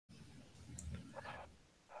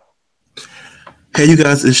Hey, you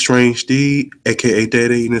guys, it's Strange D, aka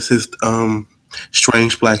Daddy, and this is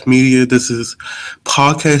Strange Black Media. This is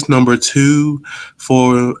podcast number 2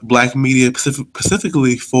 for Black media,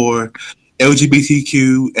 specifically for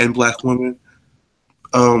LGBTQ and Black women.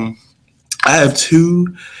 Um, I have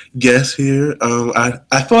two guests here.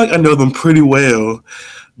 I feel like I know them pretty well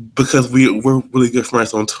because we're really good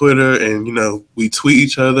friends on Twitter, and we tweet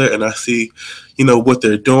each other, and I see what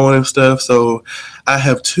they're doing and stuff. So I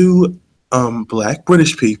have two Black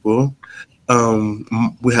British people.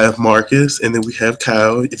 We have Marcus, and then we have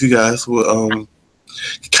Kyle. If you guys will,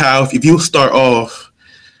 Kyle, if you'll start off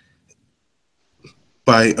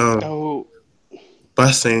by Oh,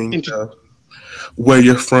 saying int- where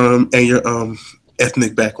you're from and your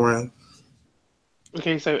ethnic background.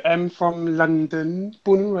 okay. So I'm from London,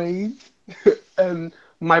 born and raised. um,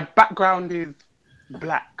 my background is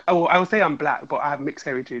black. Oh, I would say I'm black, but I have mixed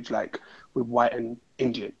heritage, like with white and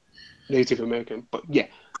Indian, Native American. But yeah,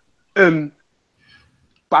 um,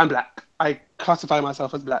 but I'm black. I classify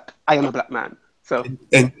myself as black. I am a black man. So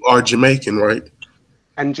yeah, And you are Jamaican, right?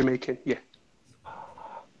 and Jamaican. Yeah.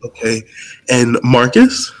 Okay. And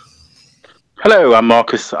Marcus? Hello, I'm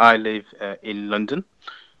Marcus. I live in London.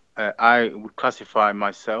 I would classify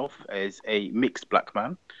myself as a mixed black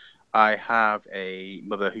man. I have a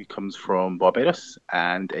mother who comes from Barbados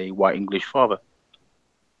and a white English father.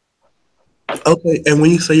 Okay. And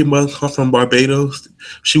when you say your mother comes from Barbados,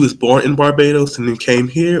 she was born in Barbados and then came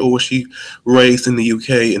here, or was she raised in the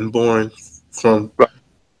UK and born from Right. So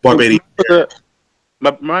Barbados?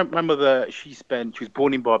 my mother, she was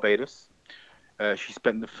born in Barbados. She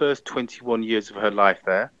spent the first 21 years of her life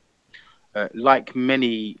there. Like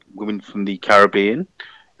many women from the Caribbean,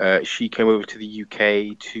 she came over to the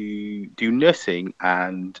UK to do nursing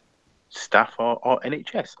and staff our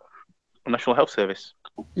NHS, our National Health Service.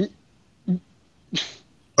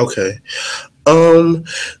 Okay. The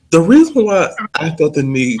reason why I felt the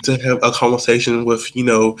need to have a conversation with,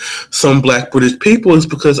 some Black British people is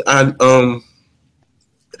because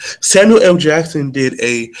Samuel L. Jackson did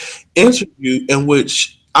a interview in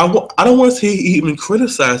which I don't want to say he even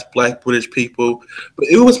criticized Black British people, but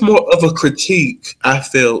it was more of a critique. I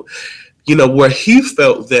felt, where he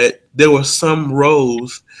felt that there were some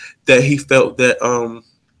roles that he felt that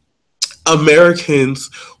Americans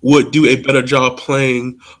would do a better job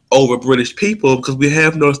playing over British people, because we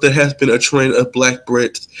have noticed there has been a trend of Black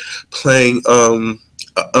Brits playing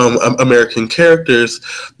American characters.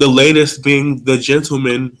 The latest being the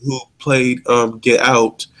gentleman who played Get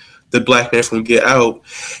Out, the black man from Get Out,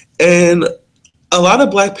 and a lot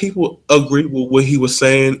of black people agreed with what he was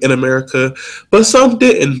saying in America, but some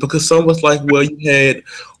didn't, because some was like, well, you had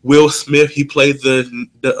Will Smith, he played the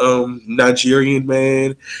Nigerian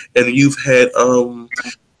man, and you've had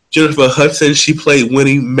Jennifer Hudson, she played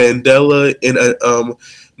Winnie Mandela in a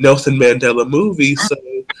Nelson Mandela movie. So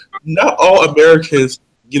not all Americans,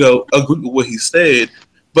 agree with what he said,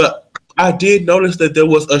 but I did notice that there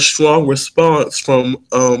was a strong response from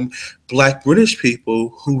Black British people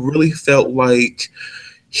who really felt like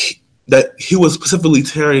that he was specifically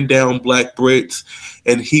tearing down Black Brits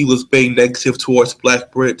and he was being negative towards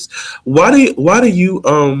Black Brits. Why do you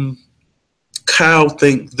Kyle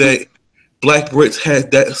think that Black Brits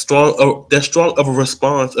had that strong of a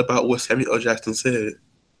response about what Samuel L. Jackson said?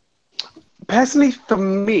 Personally, for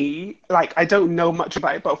me, like I don't know much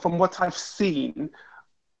about it, but from what I've seen,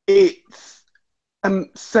 it's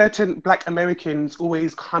certain Black Americans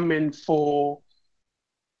always coming for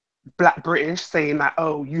Black British, saying that,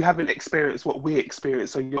 oh, you haven't experienced what we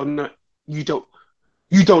experienced, so you don't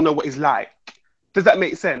you don't know what it's like. Does that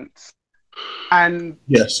make sense? And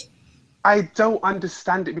Yes. I don't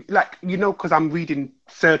understand it, like, because I'm reading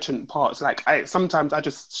certain parts. Like, I sometimes I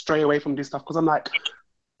just stray away from this stuff because I'm like,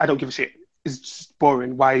 I don't give a shit. It's just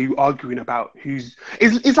boring. Why are you arguing about who's?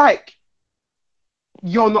 It's like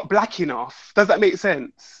you're not black enough. Does that make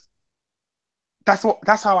sense? That's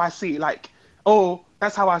how I see it. Like, oh,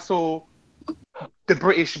 that's how I saw the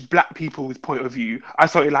British black people's point of view. I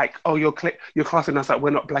saw it like, oh, you're classing us like we're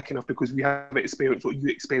not black enough because we haven't experienced what you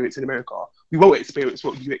experience in America. We won't experience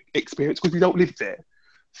what you experience because we don't live there.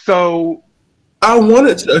 So I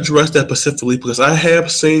wanted to address that specifically because I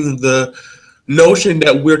have seen the notion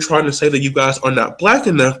that we're trying to say that you guys are not black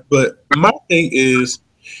enough, but my thing is,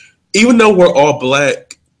 even though we're all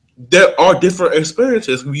black, there are different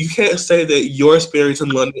experiences. You can't say that your experience in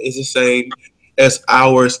London is the same as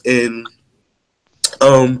ours in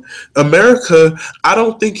America. I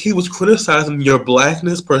don't think he was criticizing your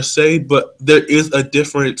blackness per se, but there is a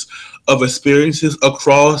difference of experiences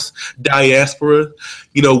across diaspora.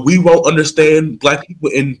 We won't understand black people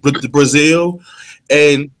in Brazil,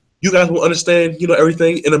 and you guys will understand,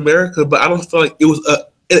 everything in America, but I don't feel like it was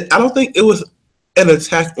I don't think it was an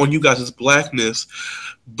attack on you guys' blackness,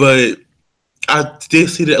 but I did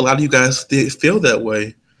see that a lot of you guys did feel that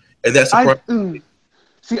way, and that's I surprising.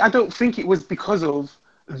 see. I don't think it was because of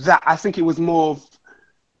that. I think it was more of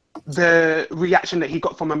the reaction that he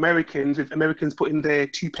got from Americans, with Americans putting their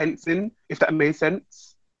 2 pence in, if that made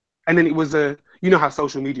sense. And then it was you know how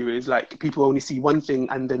social media is, like people only see one thing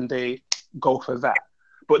and then they go for that.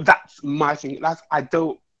 But that's my thing. I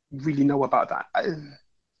don't really know about that.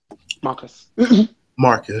 Marcus.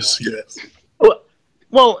 Marcus, yes.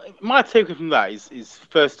 Well, my takeaway from that is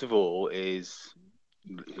first of all is,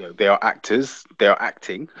 they are actors, they are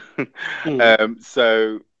acting.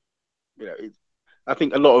 So I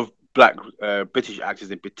think a lot of black British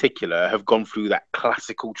actors in particular have gone through that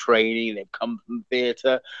classical training. They've come from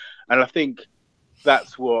theatre, and I think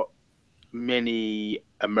that's what many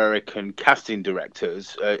American casting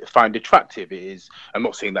directors find attractive. Is, I'm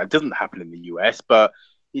not saying that doesn't happen in the US, but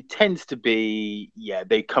it tends to be,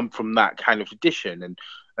 they come from that kind of tradition,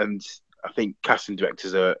 and I think casting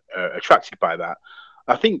directors are attracted by that.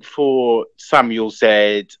 I think for Samuel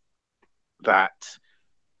said that,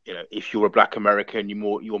 if you're a black American,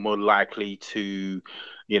 you're more likely to,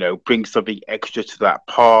 bring something extra to that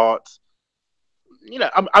part.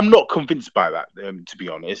 I'm not convinced by that, to be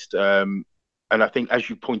honest. And I think, as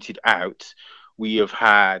you pointed out, we have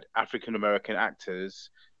had African American actors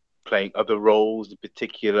playing other roles, in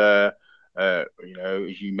particular, as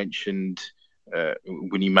you mentioned,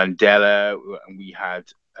 Winnie Mandela, and we had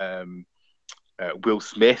Will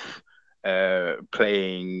Smith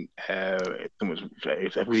playing. Was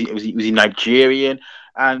he Nigerian?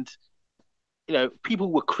 And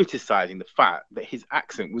people were criticizing the fact that his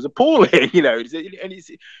accent was appalling.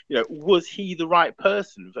 Was he the right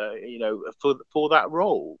person for that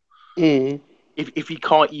role? If he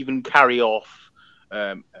can't even carry off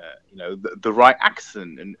the right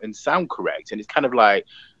accent and sound correct. And it's kind of like,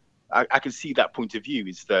 I can see that point of view,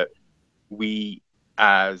 is that we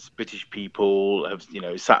as British people have,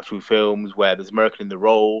 sat through films where there's American in the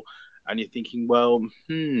role, and you're thinking, well,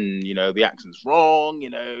 the accent's wrong,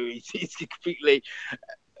 it's completely,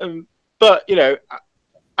 but,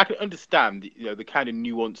 I can understand, the kind of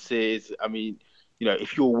nuances. I mean,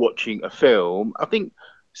 if you're watching a film, I think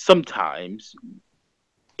sometimes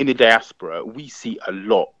in the diaspora, we see a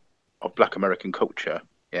lot of Black American culture.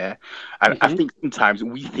 Yeah. And I think sometimes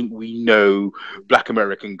we think we know Black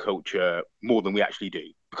American culture more than we actually do,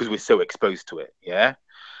 because we're so exposed to it. Yeah.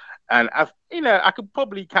 And I could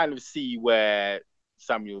probably kind of see where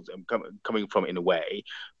Samuel's coming from in a way.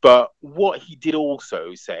 But what he did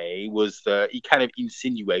also say was that he kind of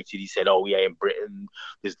insinuated, he said, oh, yeah, in Britain,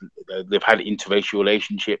 they've had interracial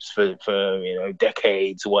relationships for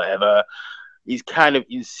decades or whatever. He's kind of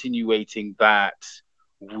insinuating that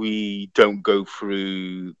we don't go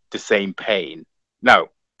through the same pain. Now,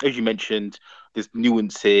 as you mentioned, there's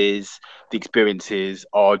nuances, the experiences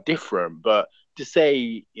are different, but to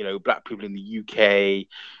say, Black people in the UK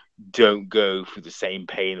don't go through the same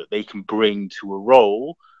pain that they can bring to a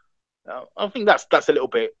role, I think that's a little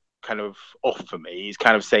bit kind of off for me. He's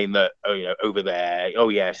kind of saying that, over there, oh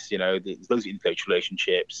yes, there's those interracial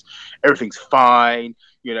relationships, everything's fine.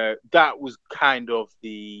 That was kind of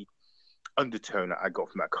the undertone that I got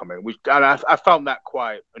from that comment, and I found that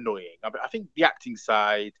quite annoying. I think the acting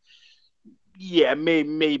side,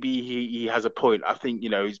 maybe he has a point. I think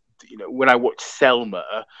when I watched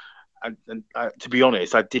Selma, and to be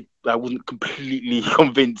honest, I wasn't completely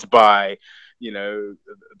convinced by the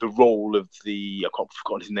role of I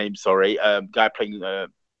forgot his name. Sorry, guy playing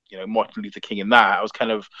Martin Luther King in that. I was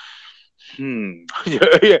kind of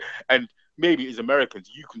yeah, and maybe as Americans,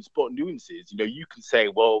 you can spot nuances. You can say,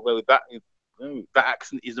 well, that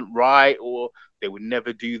accent isn't right, or they would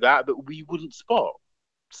never do that, but we wouldn't spot.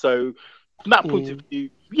 So from that point of view,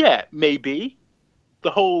 maybe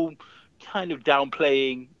the whole kind of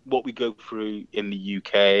downplaying what we go through in the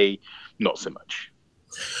UK, not so much.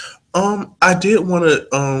 I did want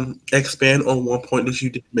to expand on one point that you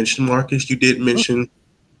did mention, Marcus. You did mention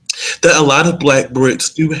that a lot of Black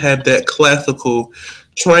Brits do have that classical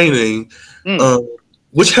training,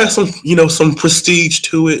 which has some prestige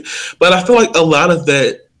to it. But I feel like a lot of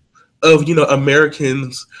that, of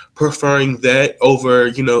Americans preferring that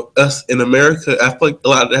over us in America, I feel like a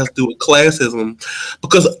lot of that has to do with classism,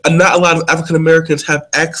 because not a lot of African Americans have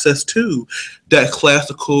access to that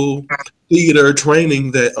classical theater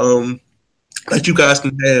training that you guys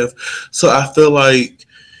can have. So I feel like,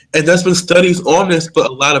 and there's been studies on this, but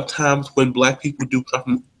a lot of times when Black people do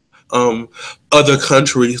come from other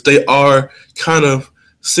countries, they are kind of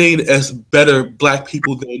seen as better Black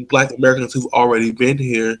people than Black Americans who've already been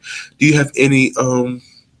here. Do you have any thoughts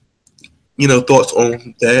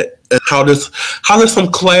on that? And how there's some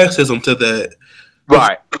classism to that?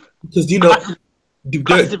 Right. Because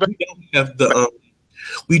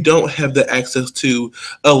we don't have the access to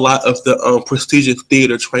a lot of the prestigious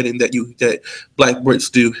theater training that Black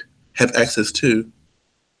Brits do have access to.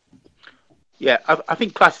 Yeah, I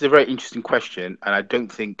think class is a very interesting question, and I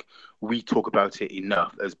don't think we talk about it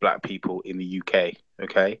enough as Black people in the UK.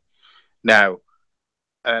 Okay, now,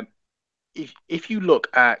 if you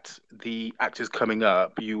look at the actors coming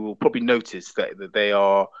up, you will probably notice that they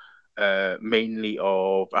are mainly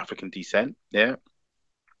of African descent. Yeah,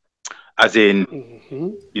 as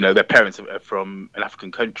in, their parents are from an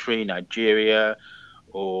African country, Nigeria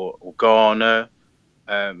or Ghana.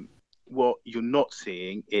 What you're not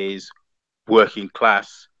seeing is working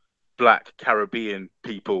class Black Caribbean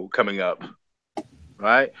people coming up,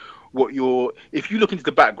 right? If you look into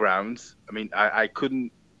the backgrounds, I mean, I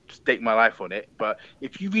couldn't stake my life on it, but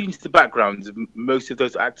if you read into the backgrounds of most of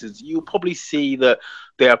those actors, you'll probably see that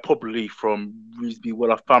they are probably from reasonably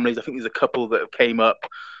well-off families. I think there's a couple that came up,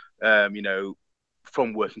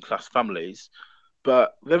 from working class families,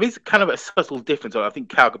 but there is kind of a subtle difference. I think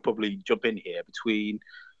Cal could probably jump in here between,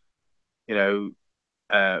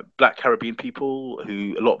 Black Caribbean people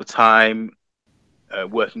who a lot of the time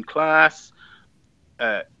working class,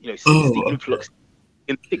 since the influx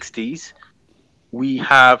in the 60s, we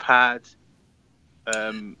have had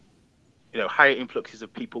higher influxes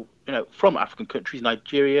of people from African countries,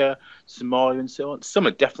 Nigeria, Somalia, and so on. Some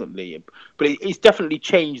are definitely, but it's definitely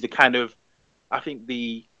changed the kind of, I think,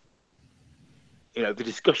 the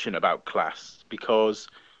discussion about class, because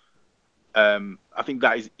I think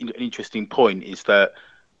that is an interesting point, is that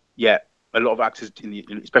a lot of actors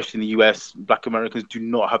especially in the US, Black Americans do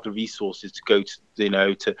not have the resources to go to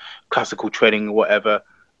to classical training or whatever.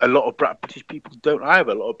 A lot of Black British people don't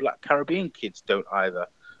either. A lot of Black Caribbean kids don't either.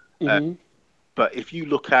 But if you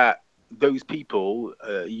look at those people,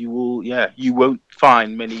 you won't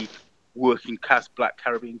find many working class Black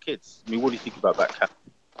Caribbean kids. I mean, what do you think about that, Cal?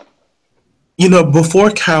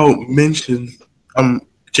 Before Cal mentioned,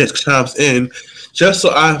 just chimes in, just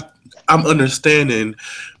so I'm understanding,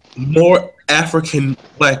 more African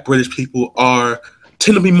Black British people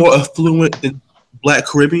tend to be more affluent than Black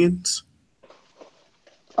Caribbeans.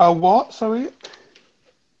 What? Sorry.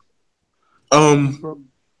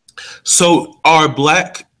 So are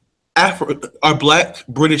Black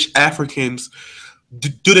British Africans?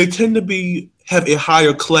 Do they tend to have a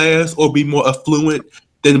higher class or be more affluent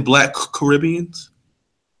than Black Caribbeans?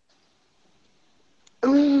 I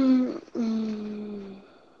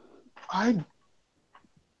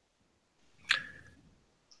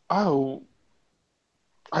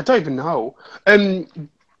don't even know.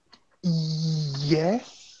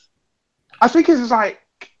 Yes, I think it's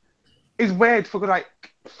weird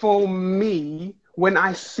for me when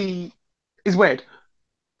I see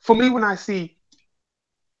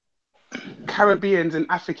Caribbeans and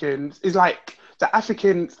Africans. Is like the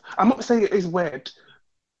Africans. I'm not saying it is weird.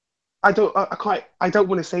 I don't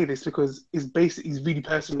want to say this because it's really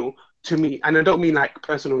personal to me, and I don't mean like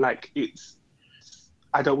personal like it's.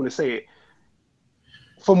 I don't want to say it.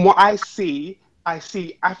 From what I see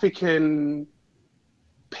African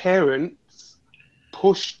parents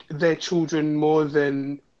pushed their children more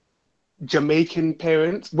than Jamaican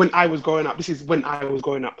parents when I was growing up. This is when I was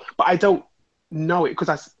growing up, but I don't know it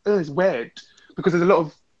because it's weird because there's a lot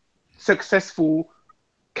of successful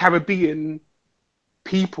Caribbean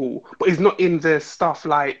people, but it's not in the stuff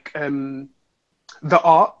like the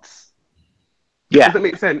arts. Yeah, does that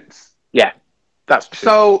make sense? Yeah, that's true.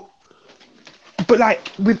 So, but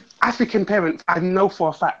like with African parents, I know for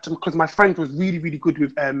a fact because my friend was really, really good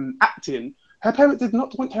with acting. Her parents did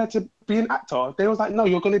not want her to be an actor. They was like, no,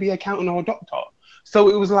 you're going to be an accountant or a doctor. So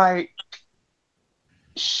it was like,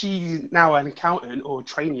 she's now an accountant or a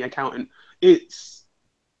trainee accountant. Does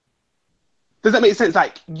that make sense?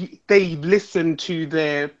 Like they listen to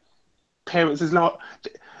their parents.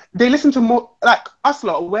 They listen to more like us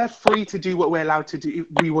lot. We're free to do what we're allowed to do if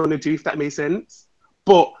we want to do, if that makes sense.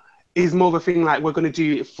 But it's more of a thing like we're going to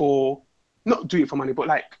do it not do it for money, but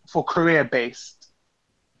like for career based.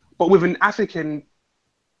 But with an African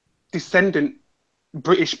descendant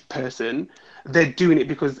British person, they're doing it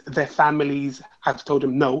because their families have told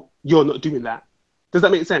them, no, you're not doing that. Does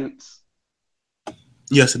that make sense?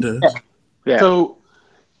 Yes, it does. Yeah. So,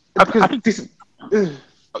 because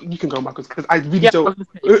you can go, Marcus, because I really don't.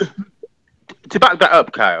 To back that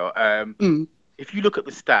up, Kyle, if you look at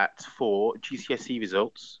the stats for GCSE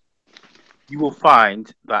results, you will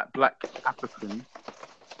find that Black Africans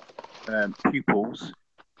pupils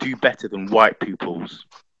do better than white pupils,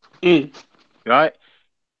 Mm. right?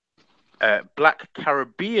 Black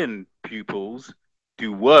Caribbean pupils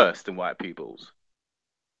do worse than white pupils.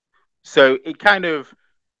 So it kind of,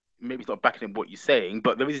 maybe it's not backing up what you're saying,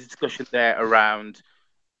 but there is a discussion there around,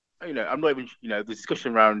 I'm not even, the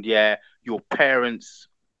discussion around, your parents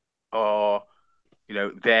are,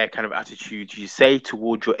 their kind of attitude, you say,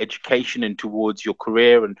 towards your education and towards your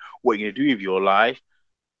career and what you're going to do with your life.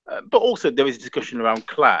 But also there is a discussion around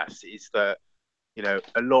class. Is that,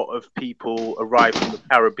 a lot of people arrived from the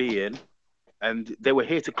Caribbean and they were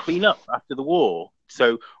here to clean up after the war.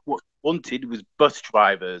 So what they wanted was bus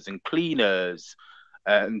drivers and cleaners.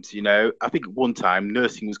 And, I think at one time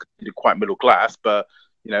nursing was considered quite middle class, but,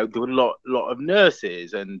 there were a lot of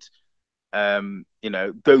nurses. And,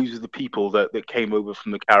 those are the people that came over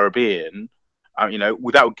from the Caribbean.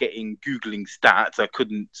 Without Googling stats, I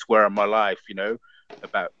couldn't swear on my life,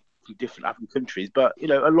 about different African countries. But,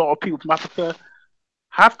 a lot of people from Africa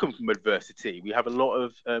have come from adversity. We have a lot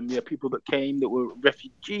of people that came that were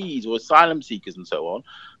refugees or asylum seekers and so on.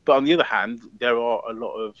 But on the other hand, there are a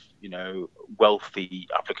lot of wealthy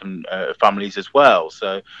African families as well.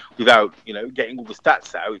 So without getting all the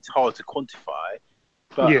stats out, it's hard to quantify.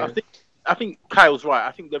 But Yeah. I think Kyle's right.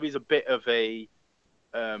 I think there is a bit of a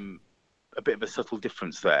subtle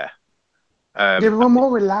difference there. They were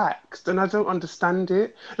more relaxed, and I don't understand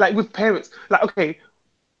it. Like with parents, like okay,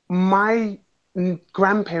 my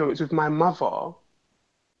grandparents with my mother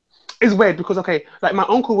is weird because okay, like my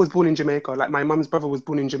uncle was born in Jamaica, like my mum's brother was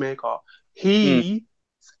born in Jamaica. He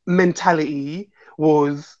mentality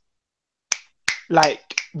was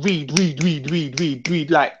like read,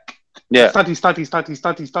 like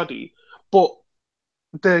study. But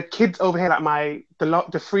the kids over here, like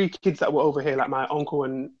the three kids that were over here, like my uncle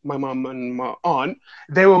and my mum and my aunt,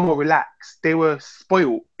 they were more relaxed. They were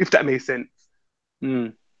spoiled, if that makes sense.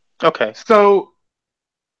 Okay. So,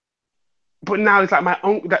 but now it's like my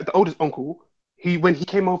uncle, the oldest uncle. When he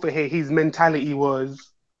came over here, his mentality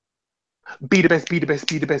was be the best, be the best,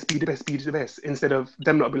 be the best, be the best, be the best. Instead of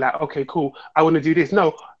them not be like, okay, cool, I want to do this.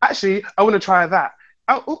 No, actually, I want to try that.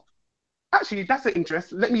 Actually, that's an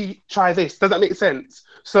interest. Let me try this. Does that make sense?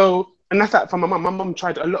 So, and that's like for my mum. My mum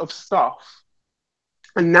tried a lot of stuff,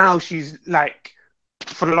 and now she's like,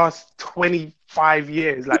 for the last 25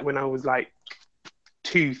 years, like when I was like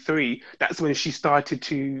 2, 3, that's when she started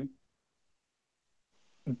to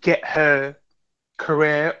get her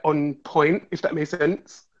career on point, if that makes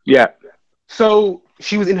sense. Yeah. So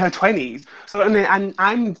she was in her 20s. So and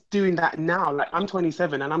I'm doing that now. Like I'm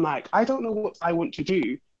 27, and I'm like, I don't know what I want to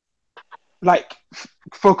do. Like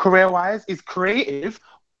for career wise, it's creative.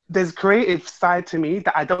 There's creative side to me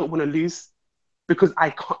that I don't want to lose because I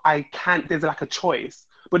can't. There's like a choice.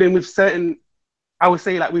 But then with certain, I would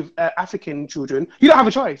say like with African children, you don't have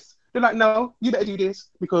a choice. They're like, no, you better do this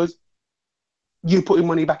because you're putting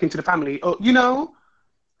money back into the family, or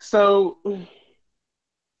So I'm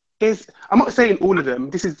not saying all of them.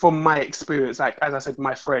 This is from my experience. Like as I said,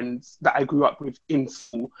 my friends that I grew up with in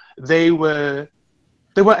school, they weren't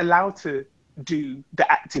allowed to do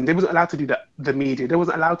the acting. They wasn't allowed to do the media. They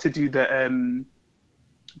wasn't allowed to do the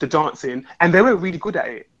dancing, and they were really good at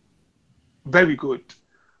it, very good.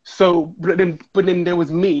 So, but then there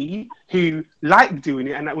was me who liked doing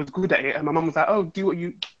it and that was good at it, and my mum was like, "Oh, do what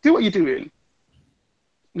you're doing."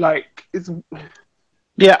 Like it's.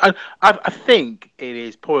 Yeah, I think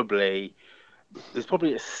there's probably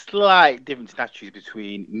a slight difference in attitudes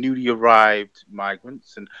between newly arrived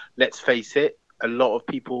migrants, and let's face it, a lot of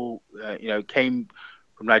people, came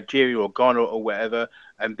from Nigeria or Ghana or wherever,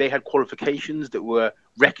 and they had qualifications that were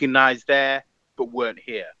recognised there but weren't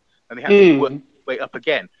here, and they had to work their way up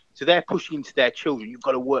again. So they're pushing into their children. You've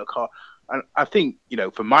got to work hard. And I think,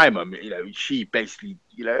 for my mum, she basically,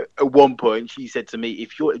 at one point she said to me,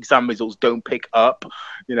 if your exam results don't pick up,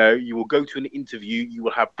 you will go to an interview, you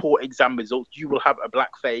will have poor exam results, you will have a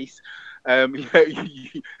black face.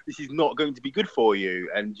 This is not going to be good for you.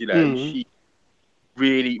 And, she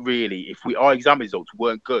really, really, if our exam results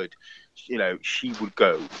weren't good, she would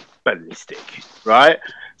go ballistic, right?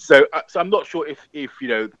 So I'm not sure if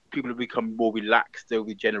people have become more relaxed over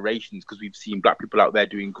the generations because we've seen black people out there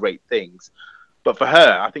doing great things. But for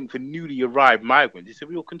her, I think for newly arrived migrants, it's a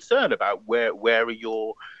real concern about where are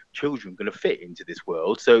your children going to fit into this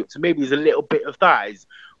world. So maybe there's a little bit of that is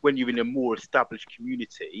when you're in a more established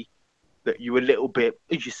community that you're a little bit,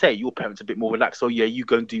 as you say, your parents are a bit more relaxed. Oh yeah, you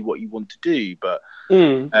go and do what you want to do. But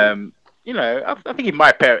I think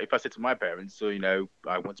if I said to my parents, so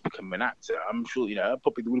I want to become an actor, I'm sure I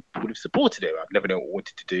probably would have supported it. I've never known what I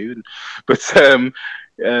wanted to do, but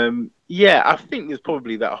Yeah, I think there's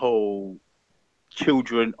probably that whole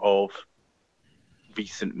children of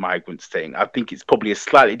recent migrants thing. I think it's probably a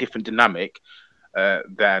slightly different dynamic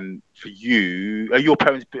than for you. Are your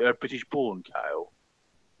parents British born, Kyle?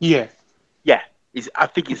 Yeah. Yeah, I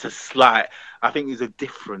think it's a slight. I think there's a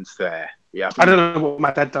difference there. Yeah, I don't know what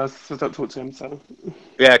my dad does, so don't talk to him. So.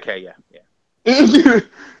 Yeah. Okay. Yeah. Yeah.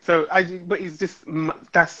 So but it's just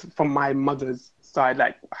that's from my mother's side,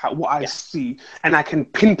 like what I see, and I can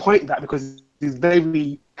pinpoint that because it's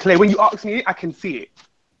very clear. When you ask me, I can see it.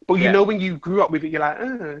 But you know, when you grew up with it, you're like,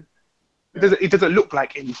 it doesn't look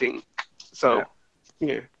like anything. So,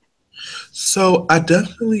 yeah. So I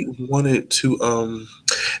definitely wanted to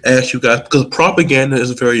ask you guys, because propaganda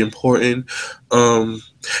is very important.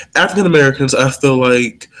 African Americans, I feel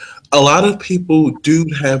like a lot of people do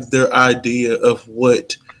have their idea of what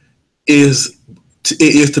it is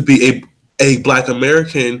to be a Black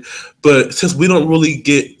American, but since we don't really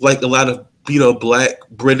get like a lot of Black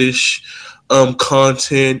British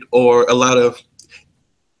content or a lot of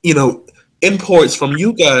you know imports from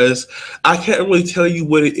you guys, I can't really tell you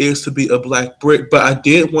what it is to be a Black Brit, but I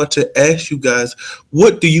did want to ask you guys,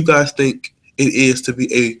 what do you guys think it is to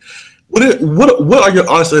be a what are your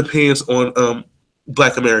honest opinions on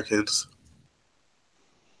Black Americans?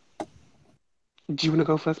 Do you want to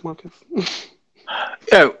go first, Marcus?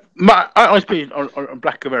 My honest opinion on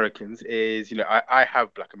Black Americans is, I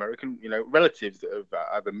have Black American, relatives that have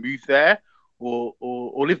either moved there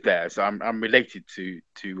or live there, so I'm related to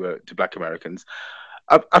Black Americans.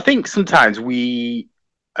 I think sometimes we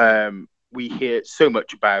hear so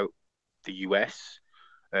much about the US,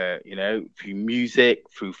 through music,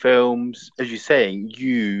 through films. As you're saying,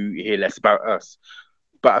 you hear less about us.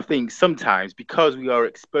 But I think sometimes because we are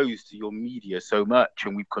exposed to your media so much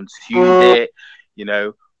and we've consumed it,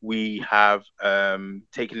 we have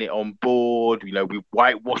taken it on board. We've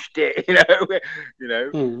whitewashed it. I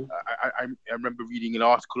remember reading an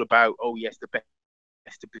article about, oh yes, the best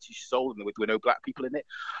of British soul, and there were no Black people in it,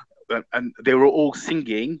 and they were all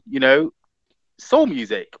singing, soul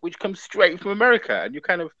music, which comes straight from America, and you're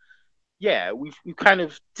kind of, we've kind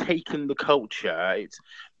of taken the culture. It's,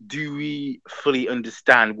 do we fully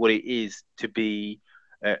understand what it is to be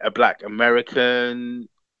a Black American?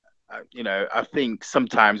 I think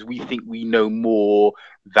sometimes we think we know more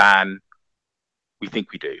than we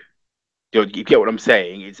think we do. You get what I'm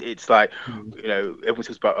saying? It's like, everyone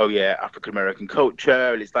talks about, oh yeah, African American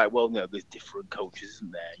culture, and it's like, well, no, there's different cultures,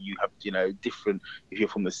 isn't there? You have, different. If you're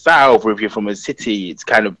from the South or if you're from a city, it's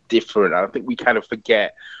kind of different. I think we kind of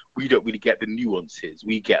forget. We don't really get the nuances.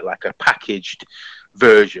 We get like a packaged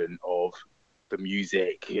version of the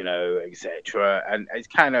music, etc. And it's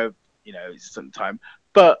kind of, sometimes.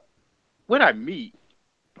 But when I meet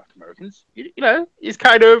Black Americans, it's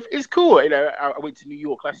kind of, it's cool. I went to New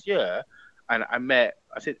York last year, and I met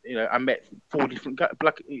 4 different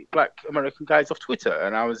Black American guys off Twitter,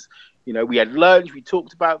 and I was, we had lunch, we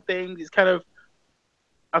talked about things. It's kind of,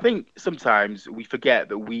 I think sometimes we forget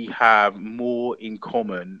that we have more in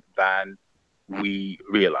common than we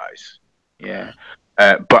realize. Yeah.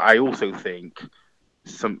 But I also think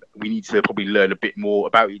we need to probably learn a bit more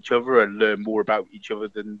about each other and learn more about each other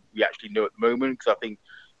than we actually know at the moment. Because I think,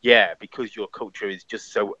 because your culture is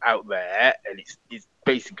just so out there and it's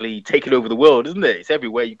basically taken over the world, isn't it? It's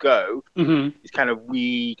everywhere you go. Mm-hmm. It's kind of,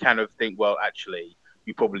 we kind of think, well, actually,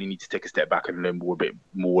 you probably need to take a step back and learn a bit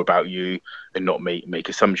more about you and not make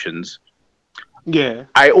assumptions. Yeah.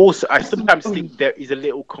 I sometimes think there is a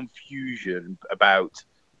little confusion about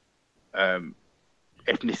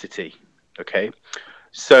ethnicity. Okay,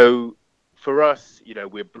 so for us,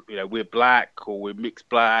 we're Black or we're mixed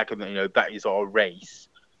Black, and that is our race,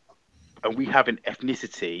 and we have an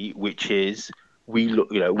ethnicity which is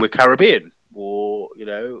we're Caribbean, or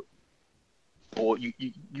or you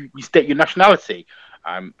state your nationality.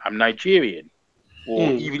 I'm Nigerian,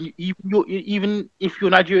 or even if you're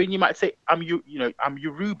Nigerian, you might say I'm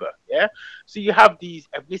Yoruba. Yeah, so you have these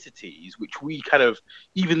ethnicities which we kind of,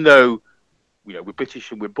 even though we're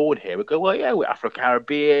British and we're born here, we go, well, yeah, we're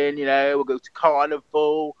Afro-Caribbean. We'll go to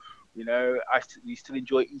carnival. We still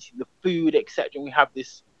enjoy eating the food, etc. And we have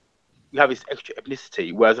this extra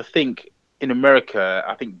ethnicity. Whereas I think in America,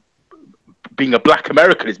 I think being a Black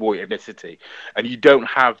American is more ethnicity, and you don't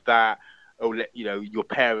have that, your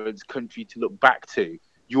parents' country to look back to.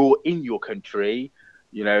 You're in your country,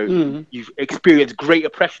 you've experienced great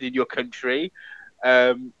oppression in your country,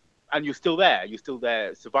 and you're still there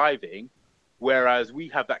surviving. Whereas we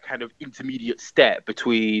have that kind of intermediate step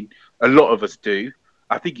between, a lot of us do.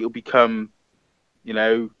 I think it'll become,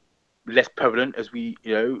 less prevalent as we,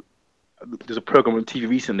 there's a program on TV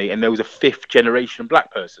recently, and there was a 5th generation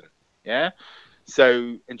black person. Yeah,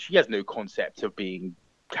 so and she has no concept of being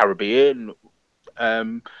Caribbean.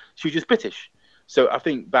 She was just British. So I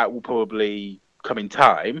think that will probably come in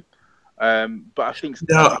time. But I think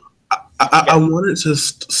Now, I wanted to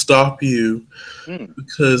stop you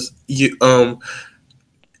because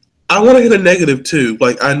I want to hear the negative too.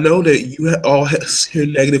 Like, I know that you all hear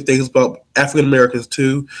negative things about African Americans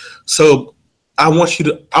too. So I'm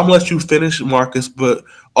gonna let you finish, Marcus. But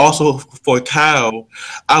also for Kyle,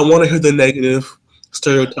 I want to hear the negative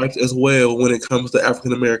stereotypes as well when it comes to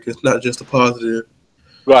African Americans, not just the positive.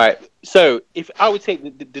 Right. So if I would say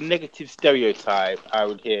the negative stereotype I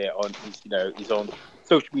would hear on is on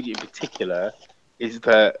social media in particular, is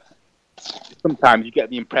that sometimes you get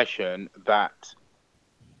the impression that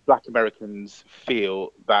Black Americans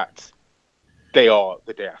feel that they are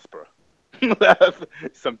the diaspora.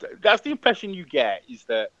 Sometimes that's the impression you get, is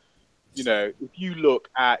that, if you look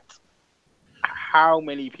at how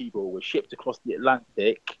many people were shipped across the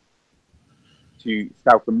Atlantic to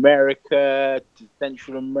South America, to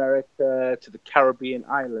Central America, to the Caribbean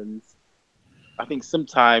islands, I think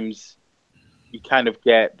sometimes you kind of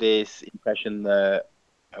get this impression that,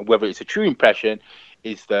 and whether it's a true impression,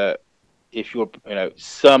 is that if you're,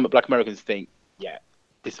 some Black Americans think, yeah,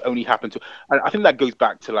 this only happened to, and I think that goes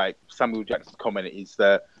back to like Samuel Jackson's comment, is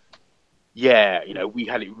that, yeah, we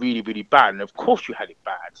had it really, really bad, and of course you had it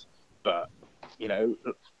bad, but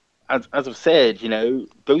as I've said,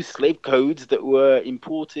 those slave codes that were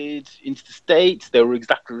imported into the States, they were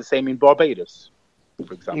exactly the same in Barbados,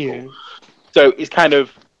 for example. Yeah. So it's kind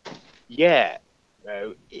of, it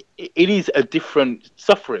is a different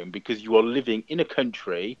suffering, because you are living in a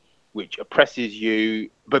country which oppresses you,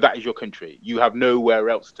 but that is your country. You have nowhere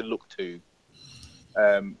else to look to.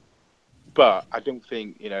 But I don't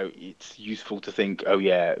think, it's useful to think, oh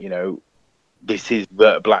yeah, this is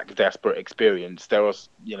the Black diaspora experience. There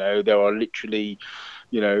are literally,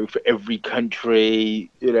 for every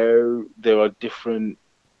country, there are different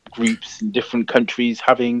groups in different countries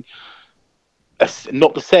having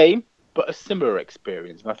not the same, but a similar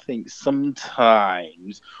experience. And I think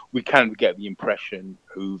sometimes we kind of get the impression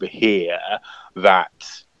over here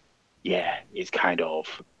that, it's kind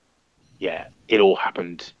of, it all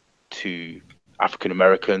happened to African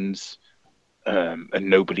Americans. And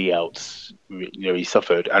nobody else really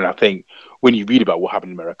suffered. And I think when you read about what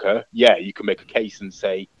happened in America, you can make a case and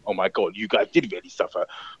say, oh my God, you guys did really suffer.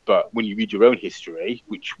 But when you read your own history,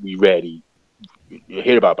 which we rarely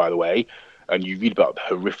hear about, by the way, and you read about the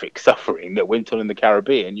horrific suffering that went on in the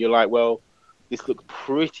Caribbean, you're like, well, this looks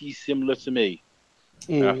pretty similar to me.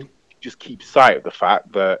 Just keep sight of the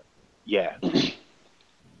fact that,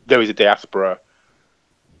 there is a diaspora.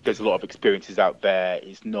 There's a lot of experiences out there.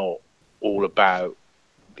 It's not all about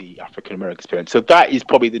the African American experience. So that is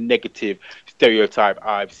probably the negative stereotype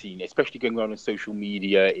I've seen, especially going on social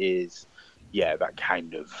media, is that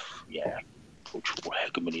kind of cultural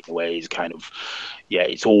hegemony in a way, is kind of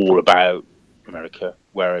it's all about America,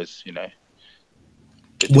 whereas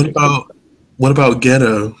what about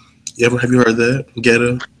ghetto? Have you heard that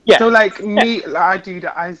ghetto? Yeah. So like me, I do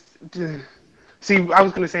that. See, I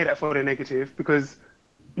was going to say that for the negative, because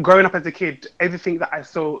growing up as a kid, everything that I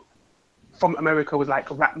saw from America was like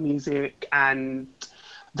rap music and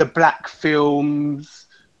the black films,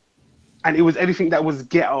 and it was everything that was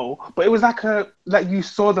ghetto. But it was like you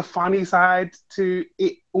saw the funny side to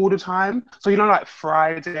it all the time. So like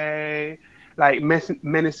Friday, like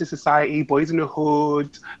Menace to Society, Boys in the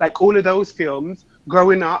Hood, like all of those films.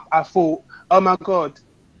 Growing up, I thought, oh my God,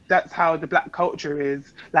 that's how the black culture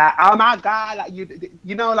is. Like, oh my God, like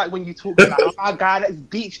like when you talk like, oh my God, that's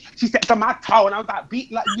beach. She stepped on my toe, and I was like,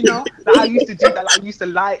 beat, like, like I used to do that. Like, I used to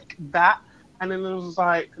like that, and then it was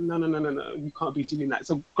like, no, you can't be doing that.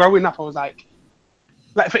 So growing up, I was like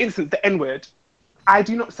for instance, the N-word. I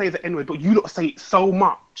do not say the N-word, but you lot say it so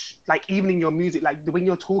much. Like, even in your music, like when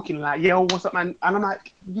you're talking, like, yo, what's up, man? And I'm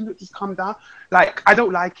like, you lot just calm down. Like, I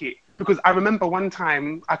don't like it, because I remember one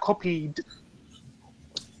time I copied.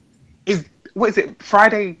 What is it?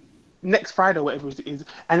 Next Friday, whatever it is,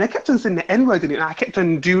 and I kept on saying the N-word in it, and I kept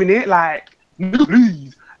on doing it like,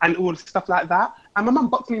 please, and all stuff like that. And my mum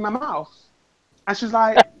boxed me in my mouth, and she's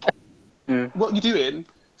like, "What are you doing?"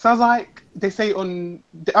 So I was like, "They say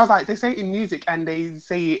it in music, and they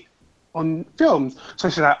say it on films." So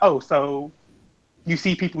she's like, "Oh, so you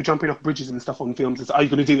see people jumping off bridges and stuff on films? Are you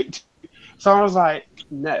going to do it?" So I was like,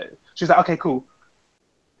 "No." She's like, "Okay, cool.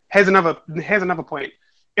 Here's another point.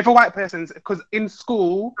 If a white person's, because in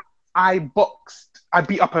school, I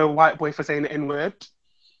beat up a white boy for saying the N-word.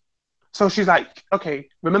 So she's like, okay,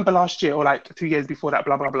 remember last year or like 2 years before that,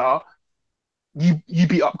 blah, blah, blah. you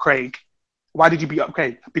beat up Craig. Why did you beat up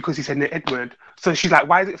Craig? Because he said the N word. So she's like,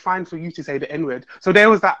 why is it fine for you to say the N word? So there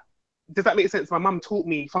was that. Does that make sense? My mum taught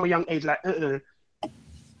me from a young age, like,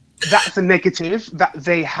 that's a negative that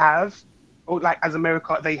they have, or like as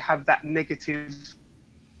America, they have that negative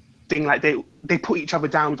thing, like they put each other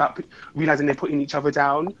down without realizing they're putting each other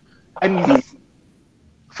down. And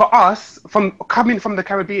for us, from coming from the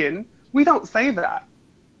Caribbean, we don't say that.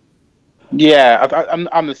 Yeah,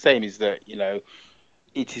 I'm the same. Is that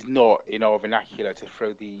it is not in our vernacular to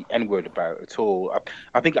throw the N word about at all.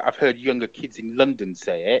 I think I've heard younger kids in London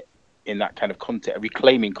say it in that kind of context,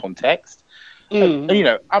 reclaiming context. And,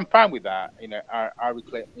 I'm fine with that. I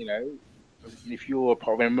reclaim. If you're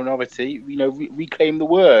part of a minority, reclaim the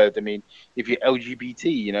word. I mean, if you're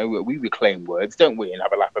LGBT, we reclaim words, don't we, and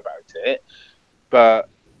have a laugh about it. But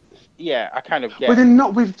yeah, I kind of get. But then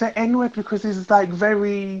not with the N word, because it's like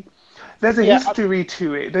there's a history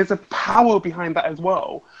to it. There's a power behind that as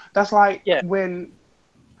well. That's like when,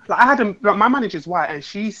 like I had my manager's white, and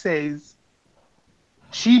she says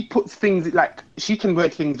she puts things like she can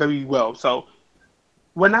word things very well. So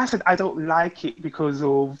when I said I don't like it because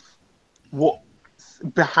of what's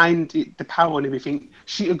behind it, the power and everything,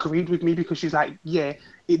 she agreed with me, because she's like, yeah,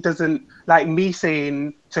 it doesn't, like me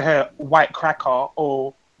saying to her white cracker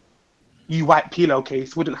or you white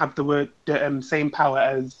pillowcase wouldn't have the same power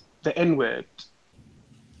as the N word.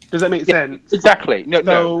 Does that make sense? Exactly.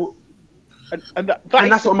 No. And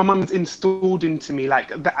that's what my mum's installed into me, like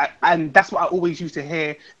that, and that's what I always used to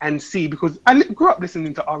hear and see, because I grew up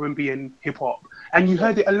listening to R&B and hip hop, and you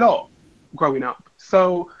heard it a lot growing up.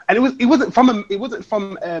 So, and it wasn't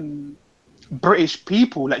from British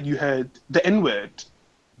people that you heard the N word.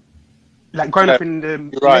 Like growing up in the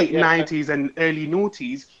late 90s and early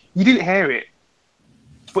noughties, you didn't hear it.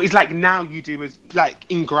 But it's like now you do, as like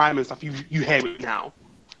in grime and stuff, you hear it now.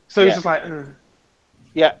 So it's just like,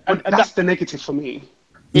 yeah, and that's the negative for me.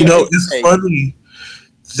 It's funny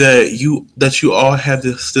that you all have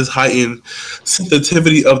this heightened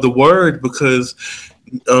sensitivity of the word, because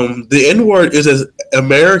the N word is as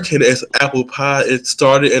American as apple pie. It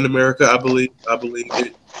started in America, I believe.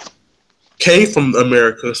 It came from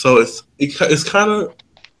America, so it's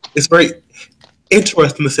very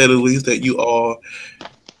interesting, to say the least, that you all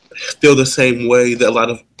feel the same way that a lot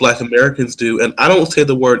of Black Americans do. And I don't say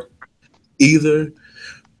the word either,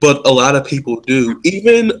 but a lot of people do.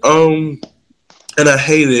 Even and I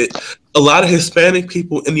hate it, a lot of Hispanic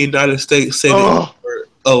people in the United States say the word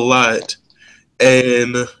a lot.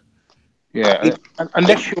 And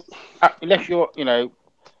unless you're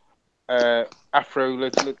Afro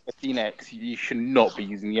Latinx, you should not be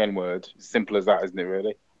using the N word. Simple as that, isn't it?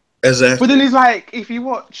 Really. Exactly. But then it's like, if you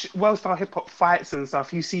watch World-Star Hip Hop fights and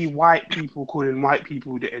stuff, you see white people calling white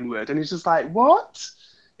people the N word, and it's just like, what?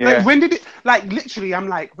 Yeah. Like, when did it? Like, literally, I'm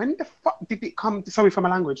like, when the fuck did it come? Sorry for my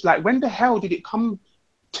language. Like, when the hell did it come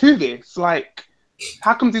to this? Like,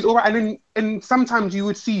 how come it's all right? And sometimes you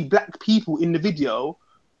would see Black people in the video,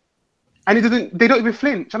 and they don't even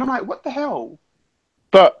flinch, and I'm like, what the hell?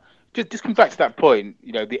 But just come back to that point.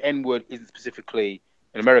 The N word isn't specifically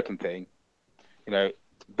an American thing.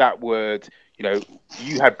 That word.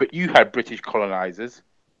 You had British colonizers.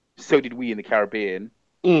 So did we in the Caribbean.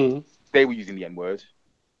 They were using the N word.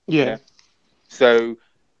 Yeah. So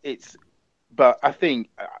but I think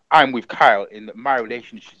I'm with Kyle in that my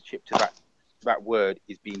relationship to that word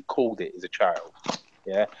is being called it as a child.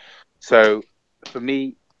 Yeah. So for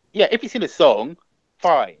me, if it's in a song,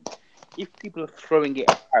 fine. If people are throwing it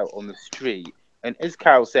out on the street, and as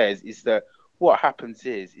Kyle says, is that what happens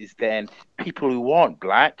is then people who aren't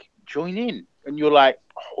Black join in, and you're like,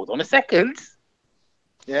 hold on a second.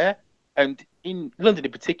 Yeah. And in London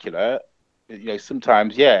in particular,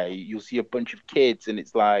 sometimes, you'll see a bunch of kids, and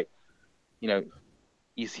it's like,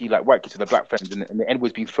 you see like white kids with their Black friends, and the N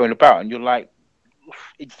word's being thrown about, and you're like,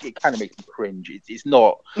 it kind of makes me cringe. It's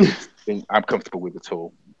not something I'm comfortable with at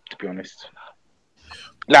all, to be honest.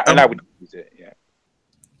 And I would use it,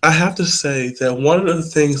 I have to say that one of the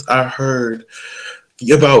things I heard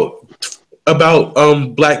about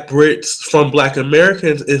Black Brits from Black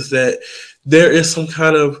Americans is that there is some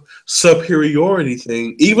kind of superiority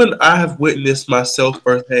thing. Even I have witnessed myself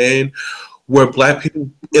firsthand where Black people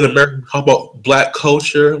in America talk about Black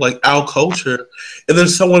culture, like our culture, and then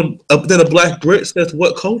then a Black Brit says,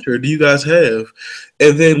 "What culture do you guys have?"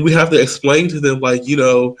 And then we have to explain to them, like,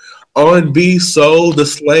 R&B, soul, the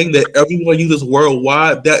slang that everyone uses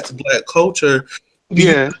worldwide, that's Black culture.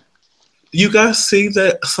 Yeah. You guys see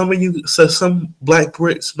that some Black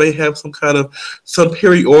Brits may have some kind of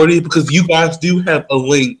superiority because you guys do have a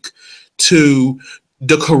link to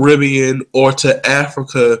the Caribbean or to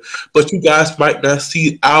Africa, but you guys might not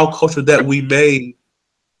see our culture that we made.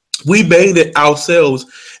 We made it ourselves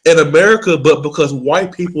in America, but because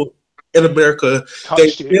white people in America, they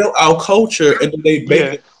Touched it. steal our culture and then they make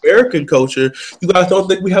Yeah. it American culture. You guys don't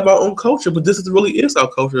think we have our own culture, but really is our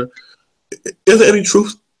culture. Is there any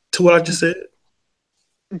truth to what I just said?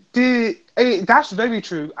 That's very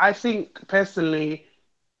true. I think personally,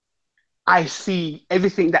 I see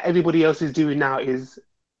everything that everybody else is doing now is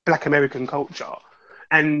Black American culture,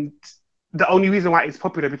 and the only reason why it's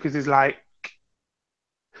popular because it's like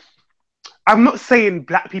I'm not saying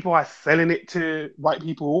black people are selling it to white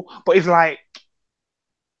people, but it's like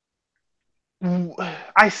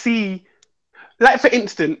I see, like for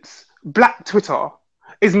instance, Black Twitter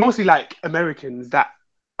is mostly like Americans that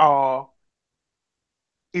are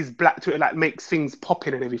is Black Twitter like makes things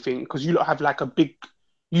popping and everything because you lot have like a big,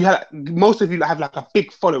 you have most of you lot have like a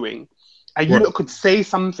big following, and you Right. lot could say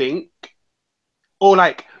something, or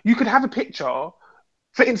like you could have a picture.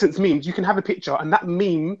 For instance, memes, you can have a picture and that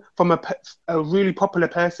meme from a really popular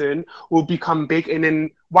person will become big and then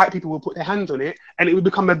white people will put their hands on it and it will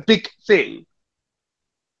become a big thing.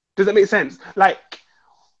 Does that make sense? Like,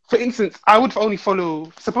 for instance, I would only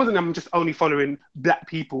follow, supposing I'm just only following black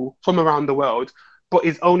people from around the world, but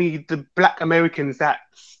it's only the black Americans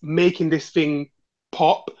that's making this thing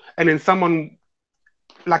pop, and then someone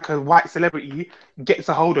like a white celebrity gets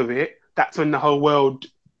a hold of it, that's when the whole world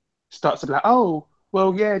starts to be like, oh,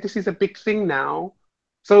 well, yeah, this is a big thing now.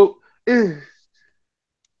 So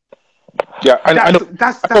Yeah, I know. I know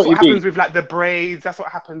that's what what you mean. happens with like the braids. That's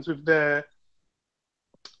what happens with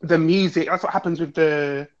the music. That's what happens with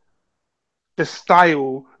the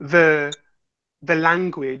style, the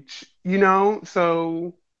language. You know,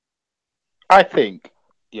 so I think,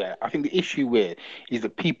 yeah, I think the issue with is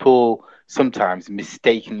that people sometimes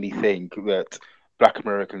mistakenly think that Black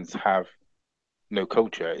Americans have no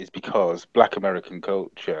culture is because Black American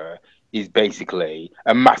culture is basically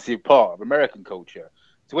a massive part of American culture.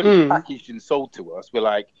 So when it's mm, packaged and sold to us, we're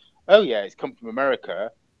like, oh yeah, it's come from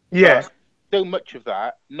America. yeah, But so much of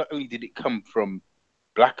that, not only did it come from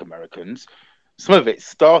Black Americans, some of it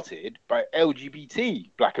started by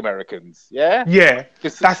LGBT Black Americans. Yeah, yeah.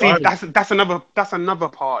 because Right. That's another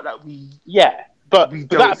part that yeah, we but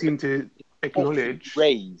don't that seem to obviously acknowledge.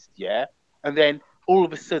 raised, yeah, and then all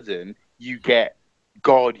of a sudden you get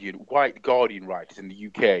white Guardian writers in the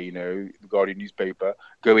UK, the Guardian newspaper,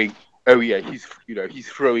 going, "Oh yeah, he's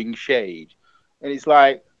throwing shade," and it's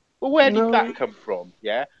like, well, where did No, that come from?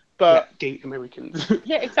 Yeah, but black gay Americans.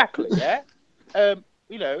 yeah, exactly, yeah, um,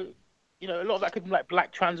 you know, a lot of that comes from like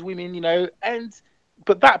black trans women, and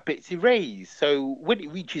but that bit's erased. So when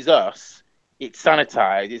it reaches us, it's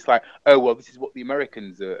sanitized. It's like, oh well, this is what the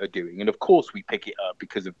Americans are doing, and of course we pick it up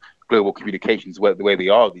because of global communications, the way they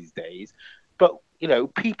are these days. But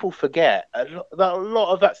people forget that a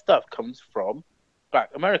lot of that stuff comes from Black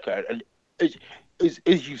America, and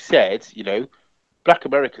as you said, Black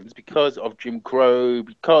Americans, because of Jim Crow,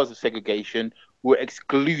 because of segregation, were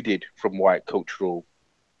excluded from white cultural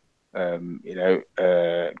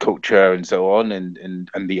culture and so on,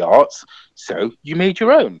 and the arts. So you made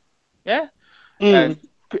your own, yeah, and mm,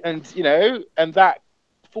 and that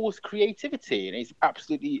forced creativity, and it's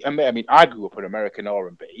absolutely. I mean, I grew up on American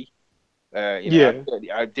R&B. yeah.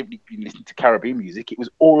 I didn't even listen to Caribbean music. It was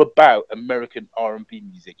all about American R&B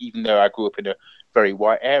music. Even though I grew up in a very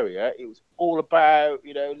white area, it was all about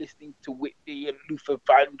listening to Whitney and Luther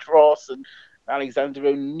Vandross and Alexander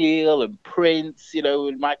O'Neill and Prince,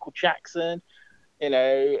 and Michael Jackson,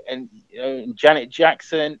 and Janet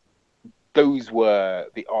Jackson. Those were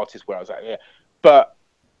the artists where I was like, yeah. But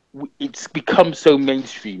it's become so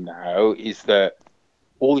mainstream now is that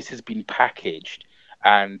all this has been packaged,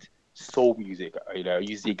 and soul music, I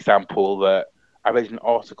use the example that I read an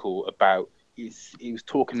article about. It was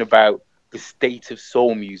talking about the state of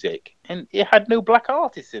soul music, and it had no black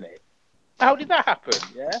artists in it. How did that happen?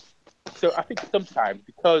 Yeah. So I think sometimes,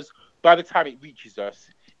 because by the time it reaches us,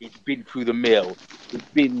 it's been through the mill. It's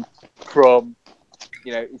been from,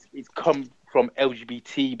 it's come from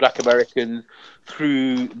LGBT Black Americans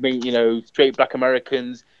through, straight Black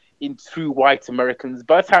Americans in through white Americans.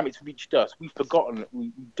 By the time it's reached us, we've forgotten.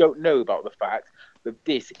 We don't know about the fact that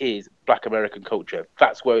this is Black American culture.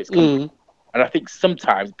 That's where it's come from. Mm. And I think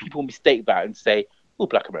sometimes people mistake that and say, "Oh,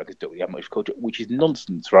 Black Americans don't really have much culture," which is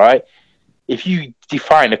nonsense, right? If you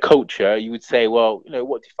define a culture, you would say, well,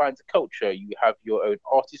 what defines a culture? You have your own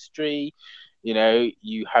artistry,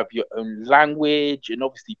 you have your own language, and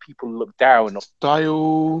obviously people look down on,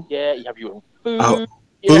 Style. yeah, you have your own Oh, food,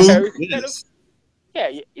 food? Yes. yeah,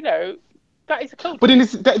 That is a culture. But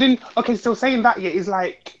then okay, so saying that, yeah, is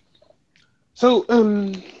like, so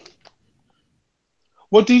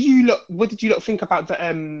what did you lot think about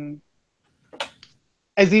the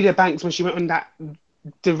Azealia Banks when she went on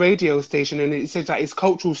the radio station, and it said that it's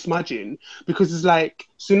cultural smudging, because it's like,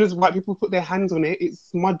 as soon as white people put their hands on it, it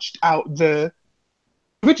smudged out the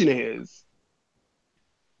originators.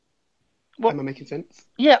 Well, am I making sense?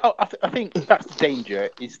 Yeah, I think that's the danger,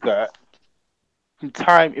 is that from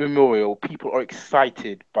time immemorial, people are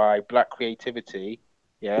excited by black creativity,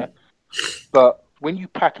 yeah? But when you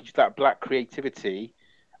package that black creativity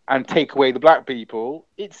and take away the black people,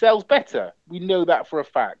 it sells better. We know that for a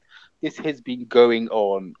fact. This has been going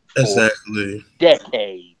on for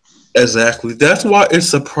decades. Exactly. That's why it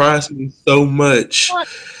surprised me so much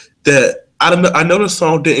that I don't know. I know the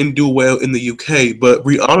song didn't do well in the UK, but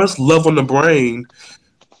Rihanna's "Love on the Brain"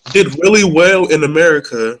 did really well in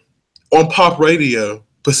America on pop radio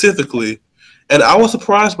specifically, and I was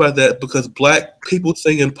surprised by that, because black people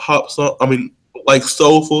singing pop song, I mean, like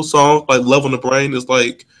soulful songs like "Love on the Brain" is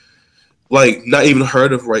like not even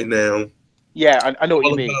heard of right now. Yeah, I know what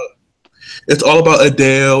you mean. It's all about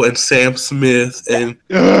Adele and Sam Smith and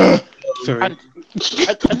sorry. And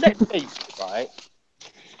let's face it, right?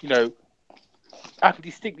 You know, I can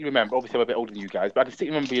distinctly remember. Obviously, I'm a bit older than you guys, but I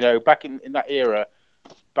distinctly remember. You know, back in that era,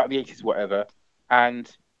 back in the 80s, whatever,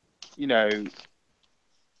 and you know,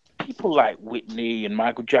 people like Whitney and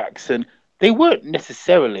Michael Jackson, they weren't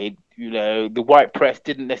necessarily, you know, the white press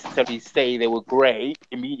didn't necessarily say they were great,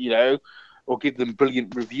 you know, or give them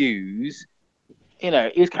brilliant reviews. You know,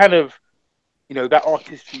 it was kind of, you know, that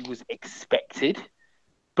artistry was expected.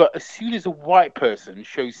 But as soon as a white person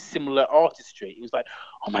shows similar artistry, it was like,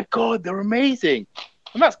 oh my God, they're amazing.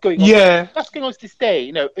 And that's going on. Yeah. That's going on to this day.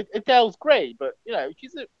 You know, Adele's great, but, you know,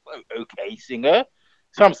 she's an okay singer.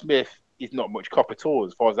 Sam Smith is not much cop at all,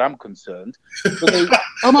 as far as I'm concerned.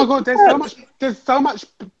 Oh my God, there's so much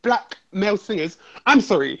black male singers. I'm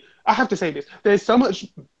sorry, I have to say this. There's so much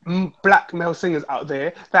black male singers out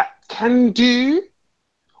there that can do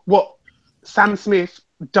what Sam Smith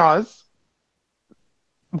does,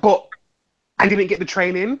 but I didn't get the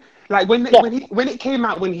training. Like when it came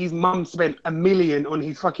out, when his mum spent $1 million on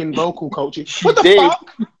his fucking vocal coaching. What the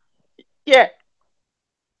fuck? Yeah.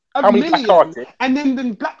 $1 million. And then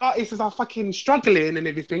the black artists are fucking struggling and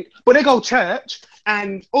everything, but they go church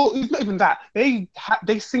and it's not even that. They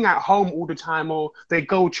sing at home all the time, or they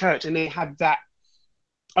go church and they have that.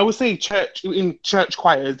 I would say in church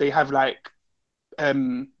choirs they have like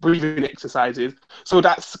breathing exercises, so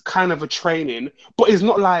that's kind of a training, but it's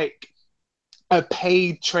not like a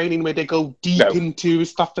paid training where they go deep into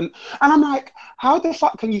stuff, and I'm like, how the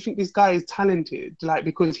fuck can you think this guy is talented, like,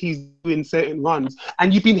 because he's doing certain runs,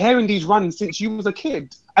 and you've been hearing these runs since you was a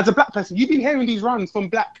kid. As a black person, you've been hearing these runs from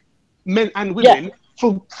black men and women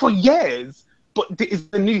for years, but it's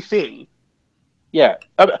a new thing. I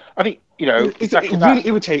think, you know, it really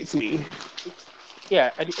irritates me.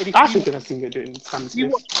 Yeah, I think that I've seen it doing Sam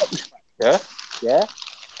Smith. Yeah.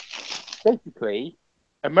 Basically,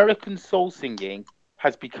 American soul singing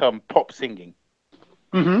has become pop singing.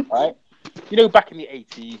 Mm-hmm. Right? You know, back in the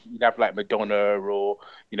 80s, you'd have like Madonna, or,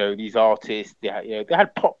 you know, these artists, they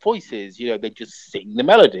had pop voices, you know, they just sing the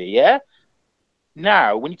melody, yeah?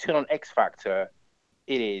 Now, when you turn on X Factor,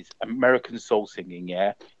 it is American soul singing,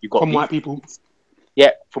 yeah? You've got from white people.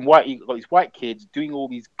 Yeah, you've got these white kids doing all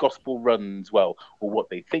these gospel runs, or what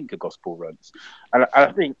they think are gospel runs. And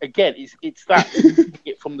I think, again, it's that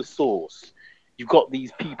it from the source. You've got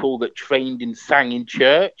these people that trained and sang in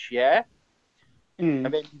church, yeah? And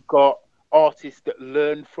then you've got artists that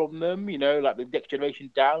learn from them, you know, like the next generation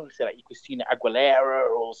down, say like Christina Aguilera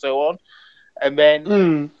or so on. And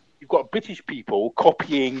then you've got British people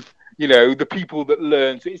copying, you know, the people that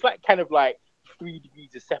learn. So it's like kind of like 3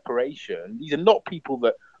 degrees of separation. These are not people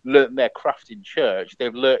that learnt their craft in church.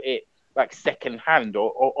 They've learnt it like second hand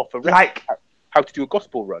or off a record, like how to do a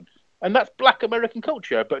gospel run. And that's black American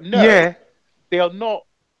culture. But no, they are not.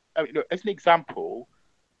 I mean, look, as an example,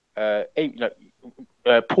 poor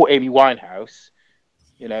Amy Winehouse,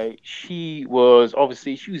 you know, she was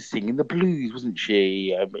singing the blues, wasn't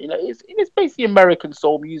she? You know, it's basically American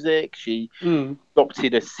soul music. She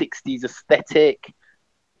adopted a 60s aesthetic.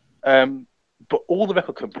 But all the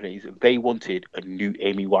record companies, they wanted a new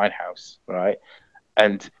Amy Winehouse, right?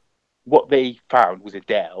 And what they found was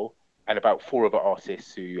Adele and about 4 other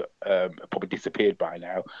artists who probably disappeared by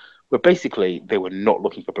now. But basically, they were not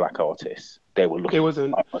looking for black artists. They were looking. It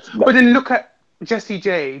wasn't. No. But then look at Jessie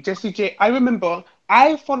J. Jessie J. I remember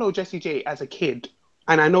I followed Jessie J as a kid,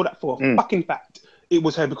 and I know that for a fucking fact. It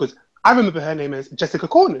was her because I remember her name as Jessica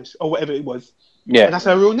Cornish or whatever it was, Yeah. and that's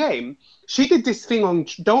her real name. She did this thing on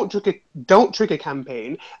Don't Trigger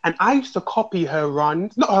campaign, and I used to copy her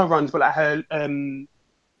runs, not her runs, but like her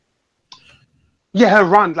her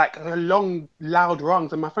run, like her long, loud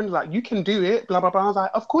runs. And my friend was like, "You can do it," blah blah blah. I was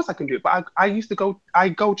like, "Of course I can do it," but I used to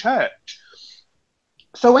go church.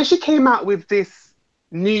 So when she came out with this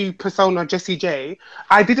new persona, Jessie J,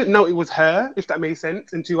 I didn't know it was her, if that makes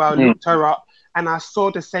sense, until I looked her up and I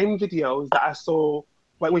saw the same videos that I saw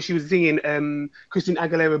like when she was singing Christine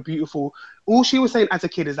Aguilera Beautiful. All she was saying as a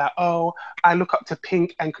kid is like, oh, I look up to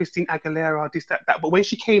Pink and Christine Aguilera, this, that, that. But when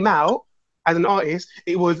she came out as an artist,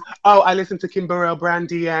 it was, oh, I listen to Kim Burrell,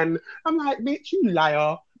 Brandy, and I'm like, bitch, you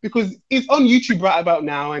liar. Because it's on YouTube right about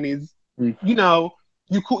now and is, you know,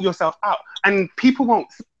 you caught yourself out. And people won't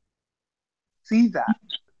see that.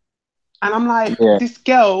 And I'm like, this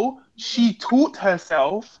girl, she taught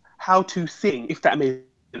herself how to sing, if that makes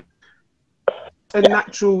sense. A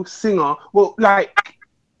natural singer. Well, like,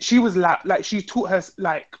 she was like, she taught her,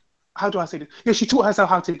 like, how do I say this? Yeah, she taught herself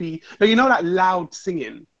how to be, you know, like loud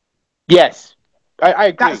singing. Yes, I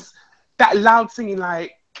agree. That loud singing,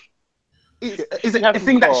 like, is a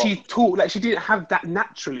thing that she taught. Like, she didn't have that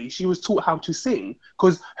naturally. She was taught how to sing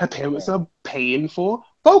because her parents are paying for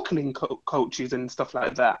vocaling coaches and stuff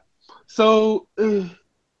like that. So,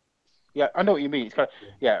 yeah, I know what you mean. It's kind of,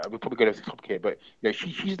 yeah, we're probably going to complicate, but you know,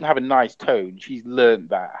 she doesn't have a nice tone. She's learned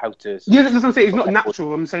that how to. Yeah, that's what I'm saying. It's not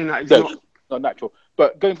natural. I'm saying that it's not natural.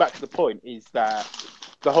 But going back to the point is that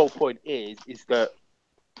the whole point is that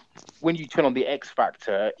when you turn on the X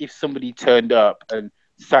Factor, if somebody turned up and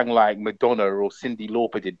sang like Madonna or Cyndi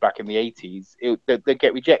Lauper did back in the 80s, they'd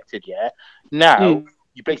get rejected. Yeah. Now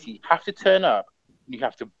you basically have to turn up. You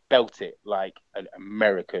have to belt it like an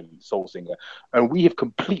American soul singer, and we have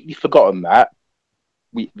completely forgotten that.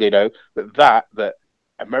 That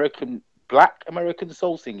Black American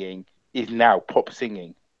soul singing is now pop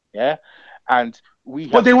singing, yeah, and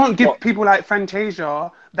But they won't give people like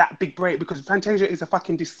Fantasia that big break because Fantasia is a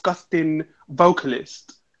fucking disgusting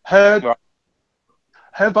vocalist. Her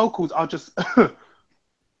vocals are just.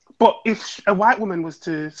 But if a white woman was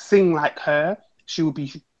to sing like her, she would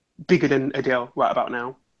be bigger than Adele right about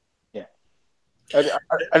now. Yeah,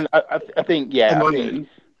 and I think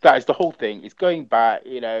that is the whole thing. It's going back,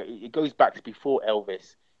 it goes back to before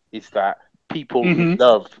Elvis. Is that people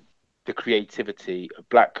love the creativity of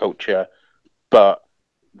Black culture, but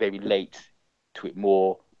they relate to it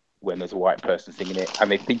more when there's a white person singing it,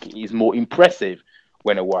 and they think it is more impressive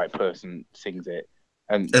when a white person sings it,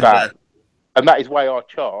 and that is why our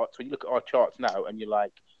charts. When you look at our charts now, and you're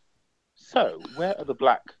like, so where are the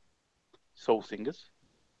Black soul singers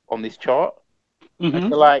on this chart?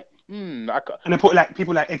 And they're like, and I put like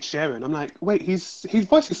people like Ed Sheeran. I'm like, wait, his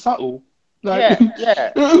voice is subtle. Like,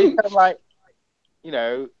 yeah. It's kind of like,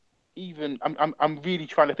 even I'm really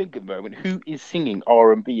trying to think at the moment who is singing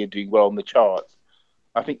R&B and doing well on the charts.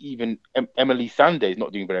 I think even Emily Sandé is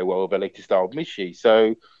not doing very well with her latest album, is she?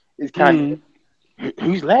 So it's kind of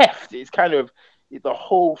who's left. It's kind of the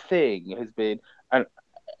whole thing has been and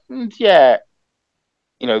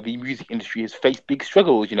the music industry has faced big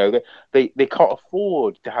struggles. They can't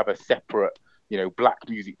afford to have a separate, Black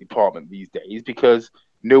music department these days because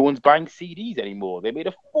no one's buying CDs anymore. They made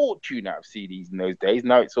a fortune out of CDs in those days.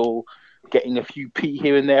 Now it's all getting a few p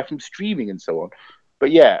here and there from streaming and so on.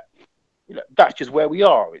 But that's just where we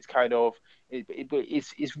are. It's kind of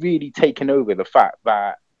it's really taken over the fact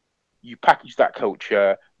that you package that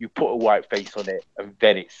culture, you put a white face on it, and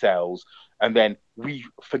then it sells. And then we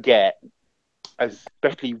forget,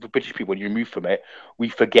 especially for British people, when you remove from it, we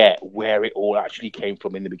forget where it all actually came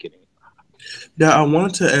from in the beginning. Now, I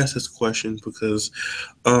wanted to ask this question because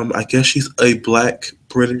I guess she's a Black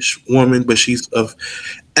British woman, but she's of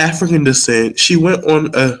African descent. She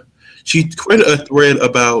created a thread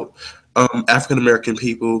about African American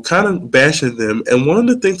people, kind of bashing them. And one of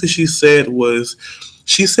the things that she said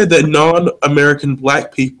that non-American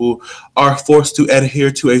Black people are forced to adhere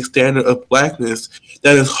to a standard of Blackness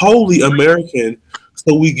that is wholly American,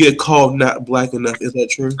 so we get called not Black enough. Is that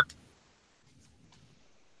true?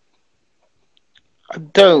 I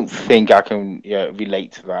don't think I can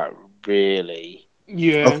relate to that really.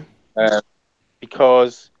 Yeah.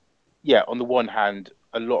 Because, on the one hand,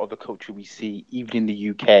 a lot of the culture we see, even in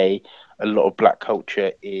the UK, a lot of Black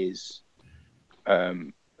culture is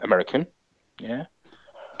American. Yeah.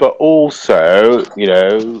 But also,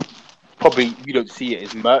 probably you don't see it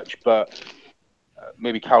as much, but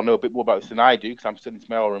maybe Cal know a bit more about this than I do because I'm studying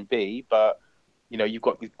my R&B. But you've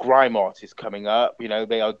got these grime artists coming up.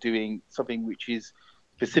 They are doing something which is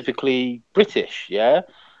specifically British, yeah.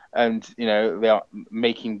 and they are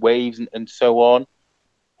making waves and so on.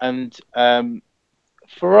 And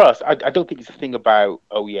for us, I don't think it's a thing about,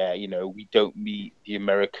 oh yeah, we don't meet the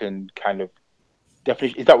American kind of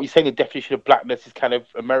definition. Is that what you're saying? The definition of blackness is kind of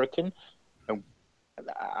American, and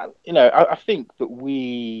I think that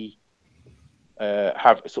we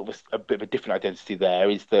have sort of a bit of a different identity. There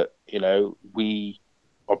is that we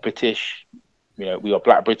are British, we are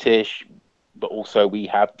Black British, but also we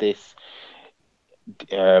have this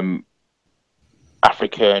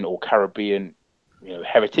African or Caribbean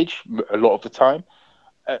heritage a lot of the time,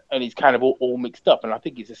 and it's kind of all mixed up. And I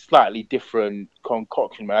think it's a slightly different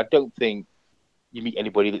concoction. I don't think you meet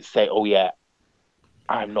anybody that say, "Oh yeah,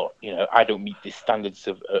 I'm not," I don't meet the standards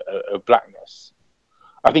of blackness.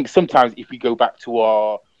 I think sometimes if we go back to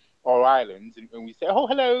our islands and we say, "Oh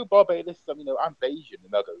hello, Barbados," I'm Asian,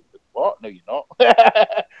 and they'll go, "What? No, you're not."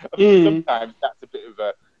 I think sometimes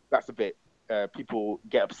that's a bit. People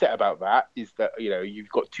get upset about that. Is that you've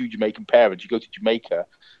got two Jamaican parents, you go to Jamaica,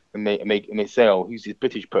 and they say, "Oh, who's this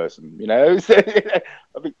British person?" So,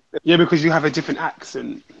 I think, yeah, because you have a different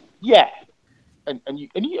accent. Yeah, and you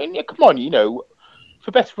come on,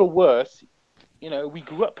 for better or worse, we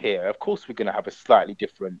grew up here. Of course, we're going to have a slightly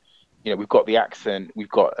different. We've got the accent, we've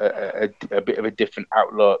got a bit of a different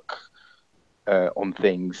outlook on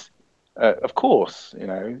things. Of course,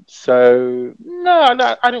 So no,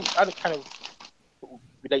 I don't kind of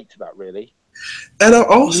relate to that really. And I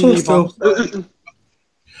also feel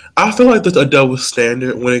like there's a double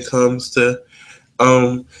standard when it comes to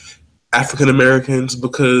African Americans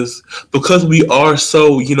because we are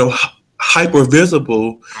so hyper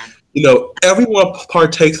visible. Everyone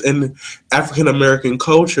partakes in African American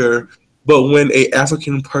culture, but when a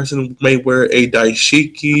African person may wear a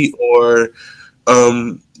dashiki or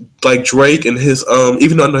like Drake and his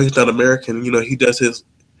even though I know he's not American, he does his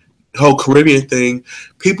whole Caribbean thing.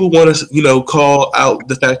 People want to call out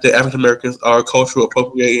the fact that African Americans are cultural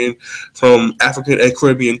appropriating from African and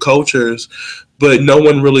Caribbean cultures, but no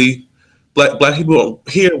one really black people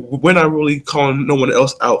here. We're not really calling no one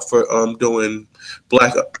else out for doing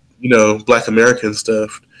black Black American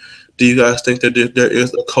stuff. Do you guys think that there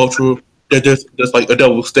is a cultural that there's like a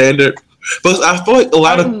double standard? Because I feel like a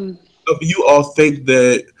lot of you all think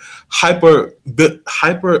that hyper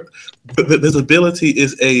visibility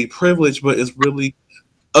is a privilege, but it's really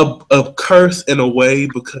a curse in a way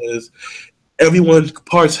because everyone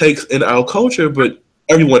partakes in our culture, but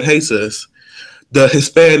everyone hates us. The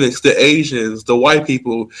Hispanics, the Asians, the white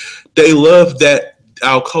people, they love that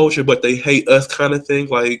our culture, but they hate us kind of thing.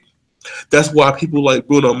 Like that's why people like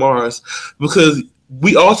Bruno Mars, because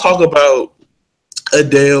we all talk about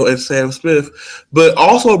Adele and Sam Smith, but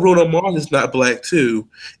also Bruno Mars is not black too,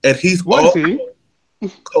 and he's also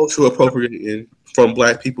cultural appropriating from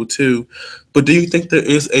black people too. But do you think there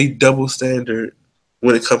is a double standard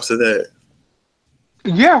when it comes to that?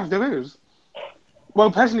 Yeah, there is. Well,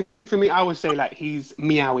 personally, for me, I would say like he's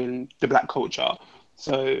meowing the black culture.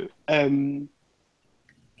 So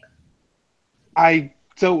I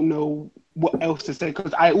don't know what else to say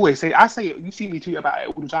because I say it. You see me tweet about it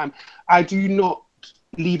all the time. I do not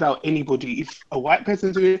leave out anybody. If a white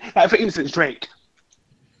person's doing it, like for instance, Drake.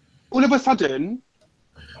 All of a sudden,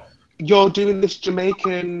 you're doing this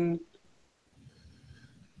Jamaican.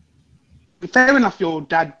 Fair enough, your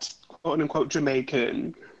dad's quote unquote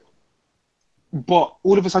Jamaican, but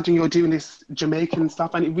all of a sudden you're doing this Jamaican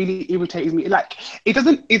stuff, and it really irritates me. Like it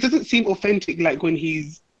doesn't seem authentic. Like when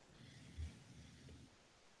he's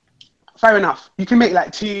fair enough, you can make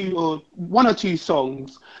like one or two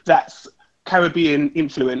songs that's Caribbean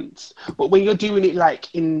influence, but when you're doing it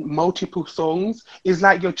like in multiple songs, it's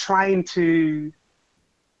like you're trying to.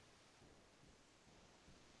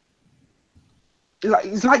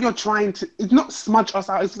 It's like you're trying to. It's not smudge us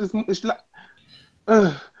out.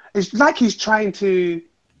 It's like he's trying to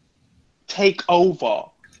take over.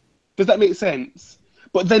 Does that make sense?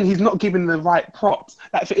 But then he's not giving the right props.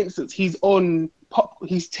 Like for instance, he's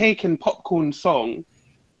taken Popcorn song,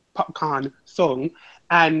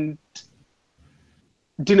 and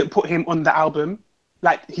didn't put him on the album.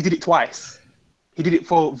 Like he did it twice. He did it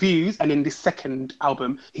for views, and in this second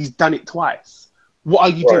album, he's done it twice. What are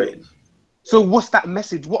you doing? So what's that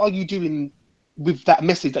message? What are you doing with that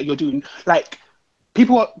message that you're doing? Like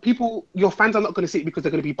people, your fans are not going to see it because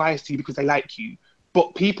they're going to be biased to you because they like you.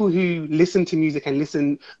 But people who listen to music and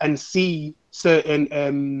listen and see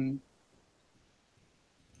certain,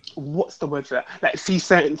 what's the word for that? Like see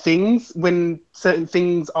certain things when certain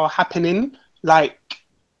things are happening, like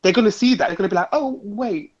they're going to see that. They're going to be like, oh,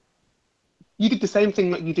 wait, you did the same thing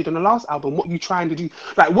that you did on the last album. What are you trying to do?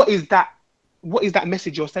 Like, what is that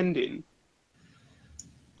message you're sending?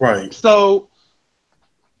 Right. So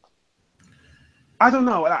I don't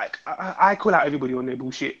know. Like I call out everybody on their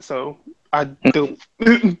bullshit. So I don't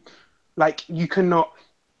like you cannot.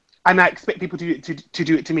 And I expect people to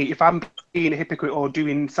do it to me. If I'm being a hypocrite or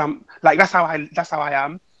doing some like that's how I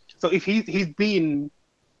am. So if he's being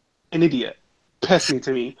an idiot, personally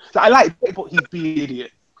to me, so I like it, but he's being an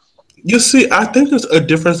idiot. You see, I think there's a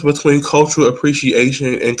difference between cultural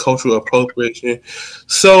appreciation and cultural appropriation.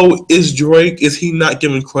 So, is he not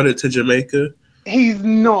giving credit to Jamaica? He's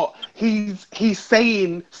not. He's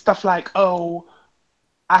saying stuff like, "Oh,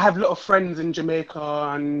 I have a lot of friends in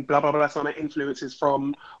Jamaica and blah blah blah. That's where my influence is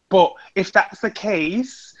from." But if that's the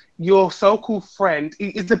case, your so-called friend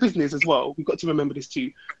is a business as well. We've got to remember this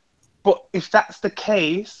too. But if that's the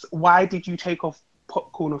case, why did you take off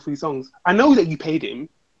Popcorn off 3 songs? I know that you paid him.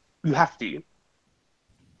 You have to.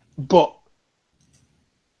 But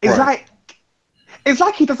it's Right. like it's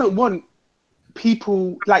like he doesn't want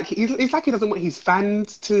people like it's like he doesn't want his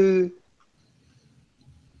fans to.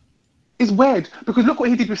 It's weird because look what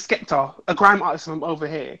he did with Skepta, a grime artist from over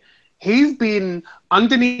here. He's been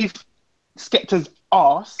underneath Skepta's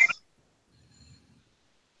ass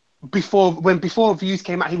before views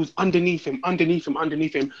came out. He was underneath him,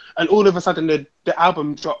 and all of a sudden the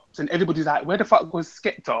album drops, and everybody's like, "Where the fuck was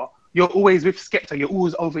Skepta? You're always with Skepta. You're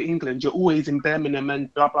always over England. You're always in Birmingham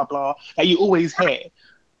and blah blah blah. Like you're always here,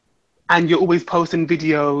 and you're always posting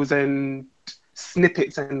videos and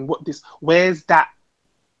snippets and what this. Where's that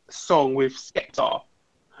song with Skepta?"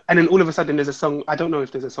 And then all of a sudden there's a song. I don't know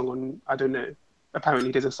if there's a song on. I don't know.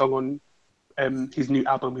 Apparently there's a song on his new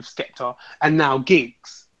album with Skepta, and now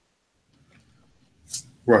gigs.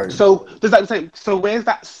 Right. So does that say? So where's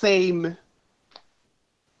that same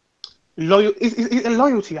loyal? Is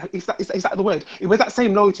loyalty? Is that the word? Where's that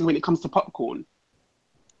same loyalty when it comes to Popcorn?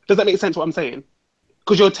 Does that make sense? What I'm saying?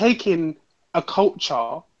 Because you're taking a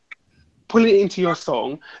culture, pulling it into your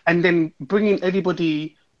song, and then bringing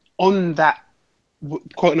everybody on that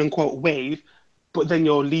quote unquote wave, but then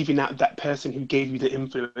you're leaving out that person who gave you the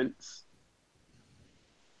influence.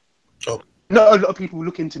 Oh. Not a lot of people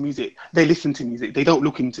look into music. They listen to music. They don't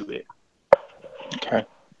look into it. Okay.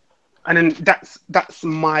 And then that's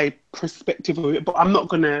my perspective of it. But I'm not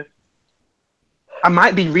gonna. I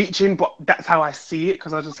might be reaching, but that's how I see it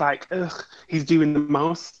because I was just like, ugh, he's doing the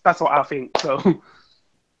most. That's what I think. So.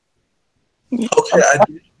 Okay, I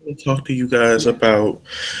did want to talk to you guys about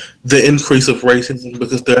the increase of racism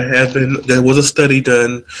because there was a study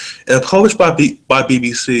done and published by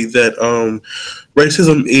BBC that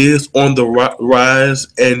racism is on the rise,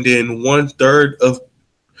 and then 1/3 of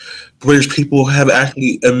British people have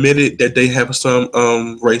actually admitted that they have some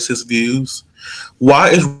racist views. Why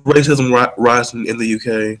is racism rising in the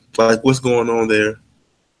UK? Like, what's going on there?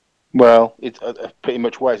 Well, it's pretty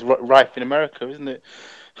much why it's rife in America, isn't it?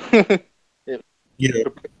 Yeah.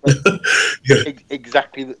 Yeah.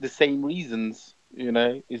 Exactly the same reasons,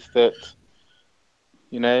 is that,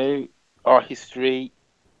 our history,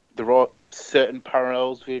 there are certain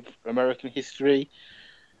parallels with American history.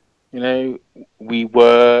 We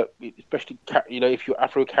were, especially, if you're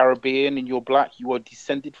Afro-Caribbean and you're black, you are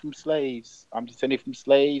descended from slaves. I'm descended from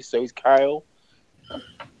slaves, so is Kyle.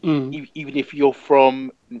 Even if you're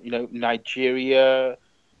from, Nigeria,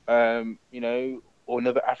 or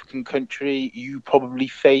another African country, you probably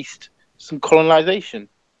faced some colonization.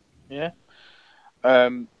 Yeah.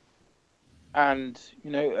 And,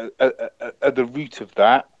 at the root of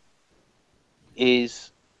that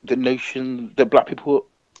is the notion that black people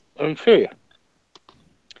are inferior.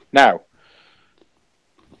 Now,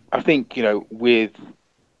 I think, with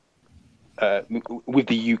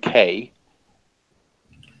the UK,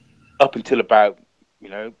 up until about,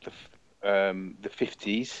 the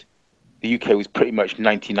 50s, the UK was pretty much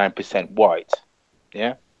 99% white,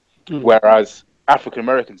 yeah? Whereas African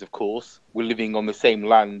Americans, of course, were living on the same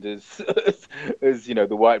land as the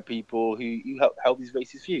white people who held these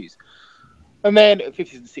racist views. And then in the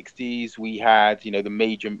 50s and 60s, we had, the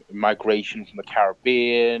major migration from the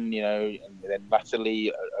Caribbean, and then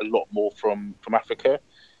latterly a lot more from Africa.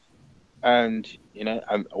 And,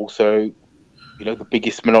 and also, the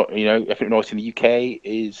biggest ethnic minority in the UK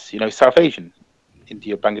is, South Asian.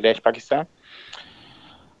 India, Bangladesh, Pakistan,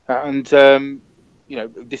 and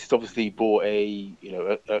this has obviously brought a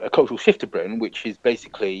cultural shift to Britain, which is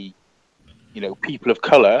basically, people of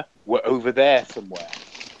color were over there somewhere,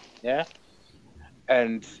 yeah,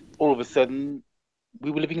 and all of a sudden we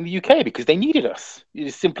were living in the UK because they needed us.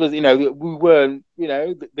 It's as simple as we weren't,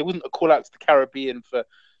 there wasn't a call out to the Caribbean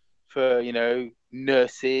for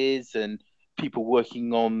nurses and people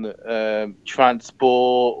working on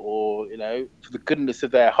transport, or for the goodness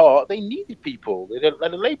of their heart, they needed people. They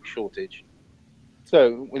had a labour shortage,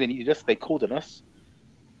 so when they needed us, they called on us.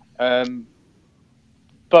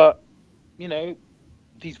 But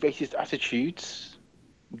these racist attitudes,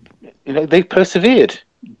 they've persevered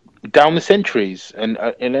down the centuries, and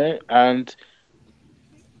and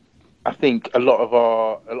I think a lot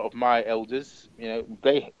of my elders,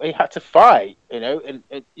 they had to fight, and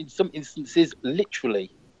in some instances, literally,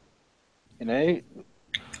 they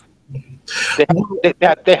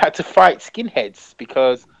had to fight skinheads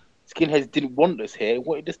because skinheads didn't want us here,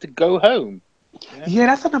 wanted us to go home. Yeah,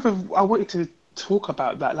 that's another. I wanted to talk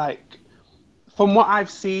about that. Like, from what I've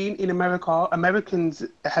seen in America, Americans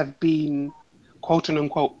have been quote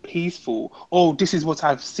unquote peaceful. Oh, this is what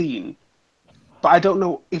I've seen. But I don't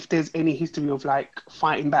know if there's any history of like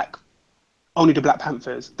fighting back. Only the Black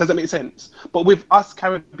Panthers. Does that make sense? But with us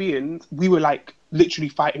Caribbeans, we were like literally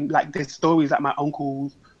fighting. Like, there's stories that my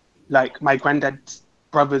uncles, like my granddad's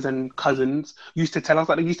brothers and cousins used to tell us,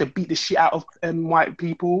 like they used to beat the shit out of white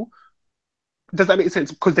people. Does that make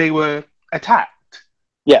sense? Because they were attacked.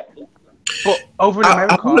 Yeah. But over in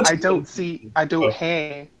America, I don't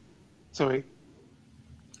hear. Sorry.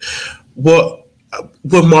 What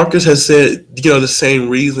Marcus has said, the same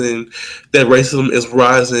reason that racism is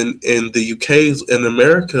rising in the UK and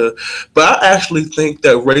America, but I actually think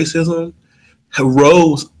that racism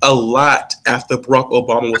rose a lot after Barack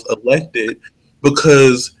Obama was elected,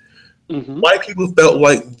 because white people felt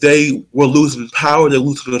like they were losing power, they're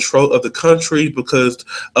losing control of the country because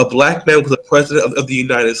a black man was the president of the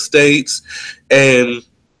United States, and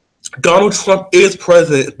Donald Trump is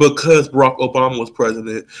president because Barack Obama was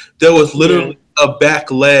president. There was literally a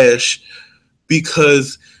backlash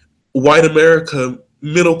because white America,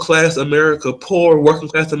 middle class America, poor working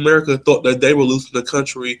class America thought that they were losing the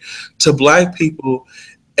country to black people.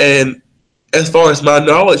 And as far as my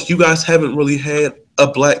knowledge, you guys haven't really had a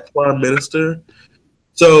black prime minister.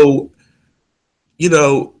 So,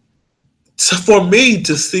 for me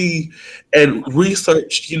to see and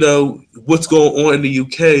research, what's going on in the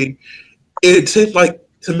UK, it seems like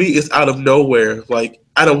to me it's out of nowhere. Like,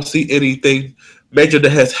 I don't see anything major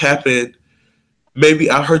that has happened. Maybe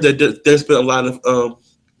I heard that there's been a lot of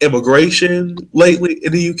immigration lately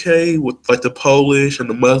in the UK with like the Polish and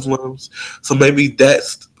the Muslims. So maybe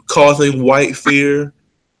that's causing white fear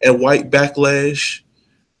and white backlash.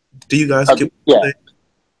 Do you guys get what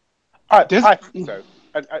I think so.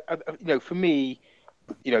 For me,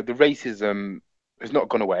 the racism has not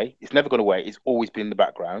gone away. It's never gone away. It's always been in the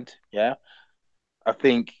background. Yeah. I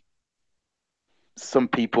think some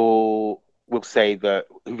people will say that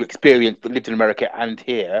who've experienced, lived in America and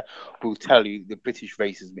here, will tell you the British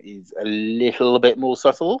racism is a little bit more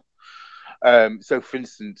subtle. So, for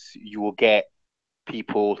instance, you will get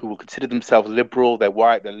people who will consider themselves liberal. They're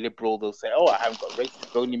white. They're liberal. They'll say, "Oh, I haven't got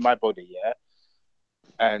racist bone in my body." Yeah,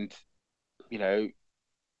 and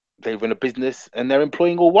they run a business and they're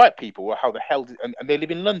employing all white people. Well, how the hell and they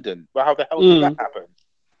live in London? Well, how the hell did that happen?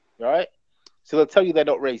 Right? So they'll tell you they're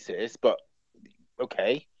not racist, but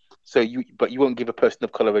okay. So you won't give a person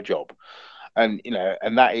of color a job, and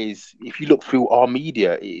and that is, if you look through our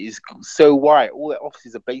media, it is so white. All their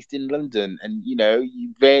offices are based in London, and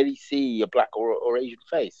you rarely see a black or Asian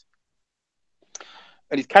face.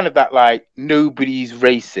 And it's kind of that, like, nobody's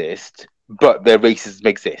racist, but their racism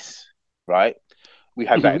exists, right? We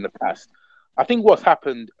had that in the past. I think what's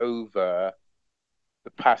happened over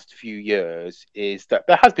the past few years is that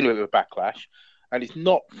there has been a bit of a backlash, and it's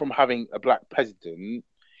not from having a black president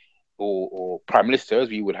or prime minister as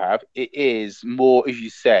we would have. It is more, as you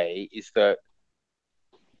say, is that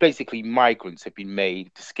basically migrants have been made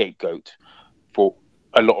the scapegoat for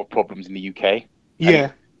a lot of problems in the UK.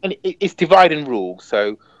 Yeah. And it's divide and rule.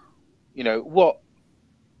 So, what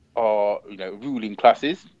are, ruling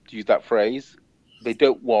classes, to use that phrase, they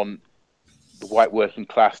don't want the white working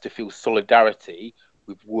class to feel solidarity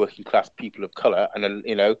with working class people of color, and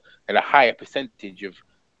a higher percentage of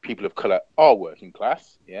people of color are working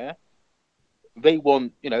class. Yeah, they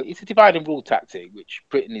want, it's a divide and rule tactic, which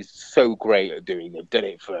Britain is so great at doing. They've done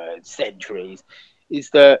it for centuries. Is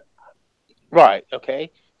that right?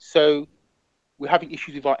 Okay, so we're having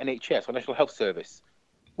issues with our NHS, our National Health Service.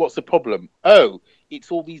 What's the problem? Oh, it's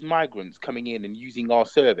all these migrants coming in and using our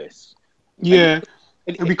service. Yeah,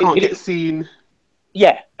 and we can't get seen.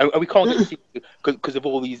 Yeah, and we can't get seen because of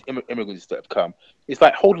all these immigrants that have come. It's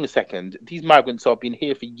like, hold on a second. These migrants have been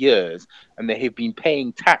here for years and they have been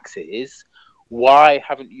paying taxes. Why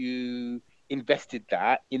haven't you invested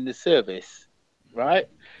that in the service, right?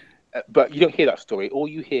 But you don't hear that story. All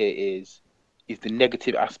you hear is is the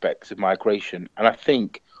negative aspects of migration. And I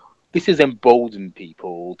think this has emboldened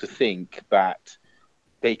people to think that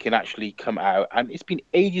they can actually come out. And it's been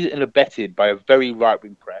aided and abetted by a very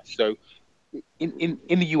right-wing press. So in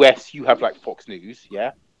the US, you have like Fox News,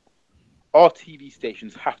 yeah? Our TV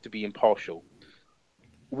stations have to be impartial.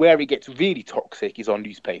 Where it gets really toxic is on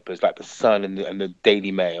newspapers like the Sun and the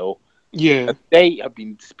Daily Mail. Yeah. They have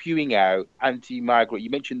been spewing out anti-migrant. You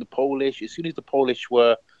mentioned the Polish. As soon as the Polish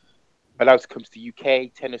were allowed to come to the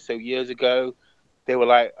UK 10 or so years ago, they were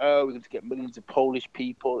like, oh, we're going to get millions of Polish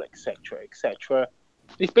people, etc., etc.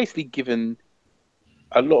 It's basically given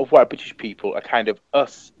a lot of white British people a kind of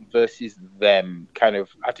us versus them kind of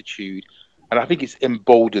attitude. And I think it's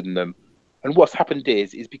emboldened them. And what's happened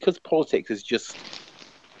is because politics has just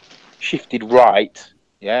shifted right,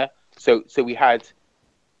 yeah? So we had,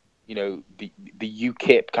 you know, the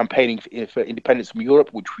UKIP campaigning for independence from Europe,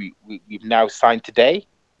 which we've now signed today.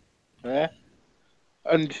 Yeah?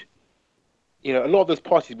 And, you know, a lot of those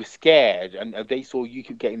parties were scared and they saw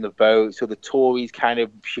UKIP getting the vote. So the Tories kind of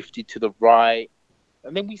shifted to the right.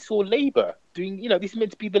 And then we saw Labour doing, you know, this is meant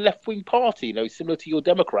to be the left-wing party, you know, similar to your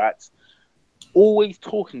Democrats, always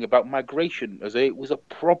talking about migration as though it was a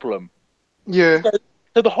problem. Yeah.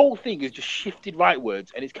 So the whole thing is just shifted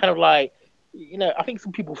rightwards. And it's kind of like, you know, I think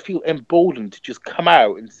some people feel emboldened to just come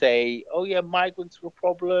out and say, oh, yeah, migrants are a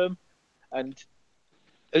problem. And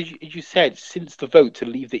as you said, since the vote to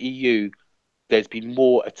leave the EU, there's been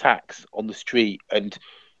more attacks on the street. And,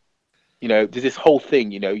 you know, there's this whole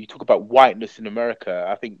thing, you know, you talk about whiteness in America.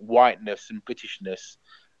 I think whiteness and Britishness,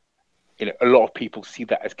 you know, a lot of people see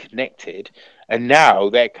that as connected. And now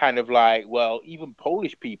they're kind of like, well, even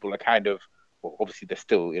Polish people are kind of, well, obviously they're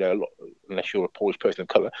still, you know, a lot, unless you're a Polish person of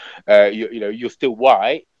color, you know, you're still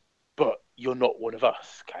white, but you're not one of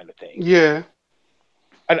us, kind of thing. Yeah.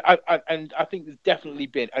 And I think there's definitely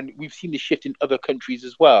been, and we've seen this shift in other countries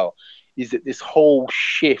as well, is that this whole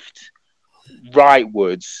shift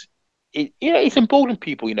rightwards, it's emboldened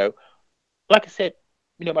people. You know, like I said,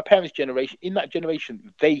 you know, my parents' generation, in that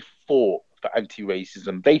generation, they fought for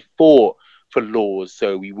anti-racism, they fought for laws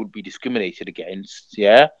so we wouldn't be discriminated against.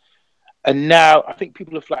 Yeah. And now I think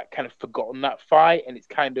people have like kind of forgotten that fight, and it's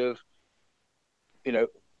kind of, you know,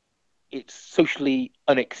 it's socially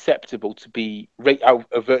unacceptable to be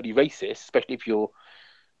overtly racist, especially if you're,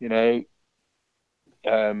 you know,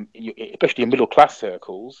 especially in middle class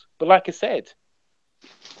circles. But like I said,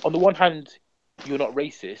 on the one hand, you're not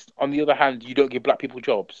racist. On the other hand, you don't give black people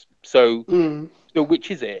jobs. So, so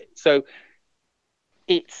which is it? So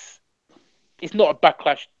it's not a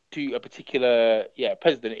backlash to a particular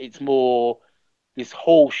president. It's more this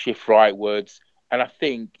whole shift rightwards. And I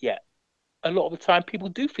think, a lot of the time people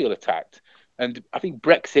do feel attacked. And I think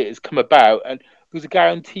Brexit has come about, and there was a guy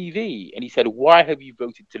on TV and he said, why have you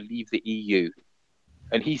voted to leave the EU?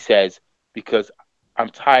 And he says, because I'm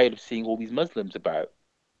tired of seeing all these Muslims about.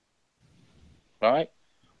 Right?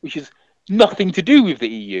 Which is nothing to do with the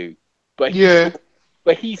EU. But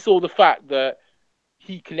he saw the fact that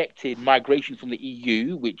he connected migration from the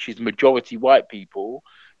EU, which is majority white people,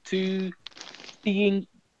 to seeing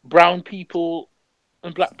brown people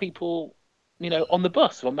and black people, you know, on the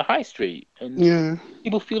bus, on the high street. And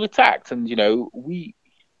people feel attacked. And, you know, we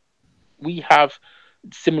have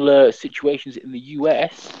similar situations in the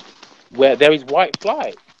US where there is white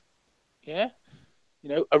flight. Yeah. You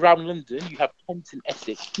know, around London, you have Kent and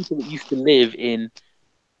Essex, people that used to live in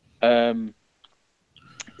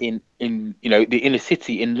you know, the inner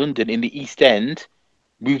city in London, in the East End,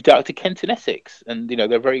 moved out to Kent and Essex, and you know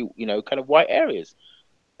they're very, you know, kind of white areas.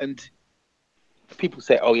 And people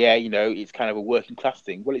say, oh yeah, you know, it's kind of a working class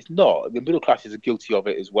thing. Well, it's not. The middle classes are guilty of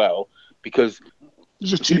it as well, because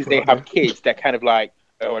as soon as they have kids, they're kind of like,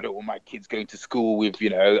 oh, I don't want my kids going to school with, you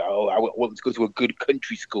know, oh, I want them to go to a good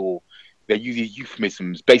country school. They use these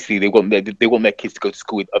euphemisms. Basically, they want their kids to go to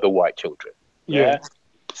school with other white children. Yeah.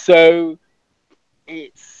 So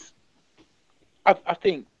I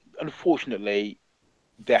think, unfortunately,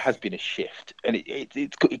 there has been a shift, and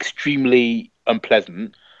it's extremely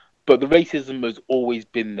unpleasant. But the racism has always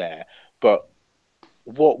been there. But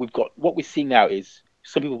what we're seeing now is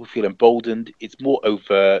some people feel emboldened. It's more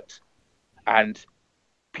overt, and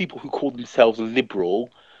people who call themselves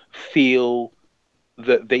liberal feel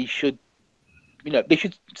that they should, you know, they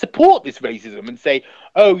should support this racism and say,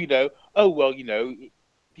 oh, you know, oh well, you know,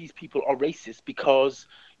 these people are racist because,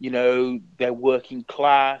 you know, they're working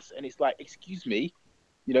class. And it's like, excuse me,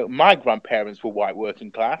 you know, my grandparents were white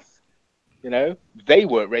working class. You know, they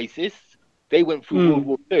weren't racist. They went through World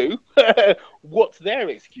War II. What's their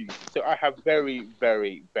excuse? So I have very,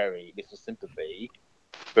 very, very little sympathy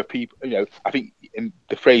for people. You know, I think and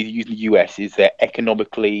the phrase used in the US is they're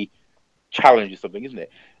economically challenged or something, isn't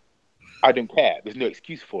it? I don't care. There's no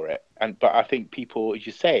excuse for it. But I think people, as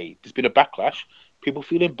you say, there's been a backlash. People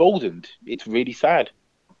feel emboldened. It's really sad.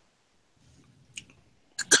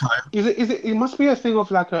 Is it? It must be a thing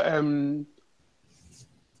of like a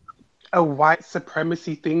white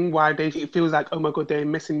supremacy thing why it feels like, oh my god, they're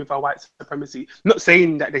messing with our white supremacy. Not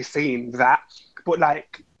saying that they're saying that, but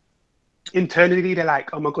like internally they're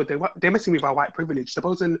like, oh my god, they're messing with our white privilege.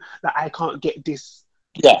 Supposing that I can't get this,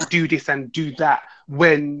 do this and do that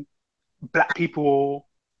when black people,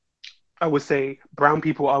 I would say brown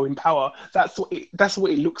people are in power. That's what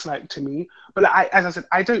it looks like to me. But like, as I said,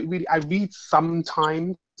 I read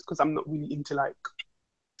sometimes because I'm not really into like.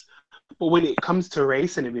 But when it comes to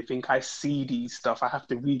race and everything, I see these stuff. I have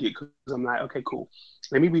to read it because I'm like, okay, cool.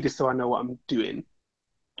 Let me read this so I know what I'm doing.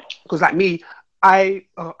 Because like me, I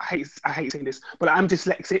hate saying this, but I'm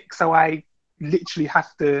dyslexic, so I literally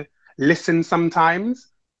have to listen sometimes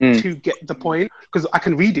to get the point. Because I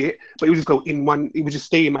can read it, but it would just go in one. It would just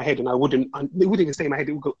stay in my head, and it wouldn't even stay in my head.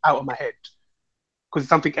 It would go out of my head because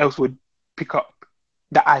something else would pick up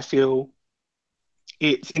that I feel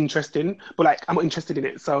it's interesting, but like I'm not interested in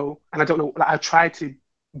it. So, and I don't know, like I try to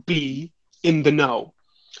be in the know.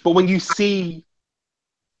 But when you see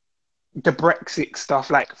the Brexit stuff,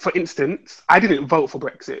 like for instance, I didn't vote for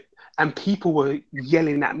Brexit and people were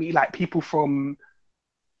yelling at me, like people from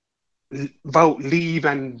vote leave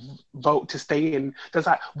and vote to stay in. There's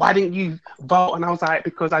like, why didn't you vote? And I was like,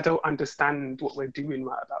 because I don't understand what we're doing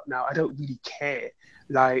right about now. I don't really care.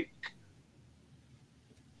 Like,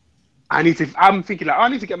 I'm thinking like, I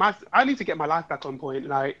need to get my life back on point.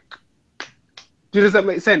 Like, does that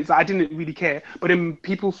make sense? I didn't really care. But then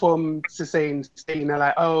people from staying, they're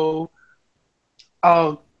like, oh,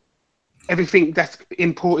 everything that's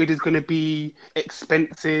imported is going to be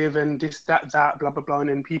expensive and this, that, blah, blah, blah. And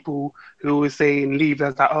then people who were saying leave,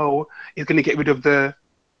 that's like, oh, it's going to get rid of the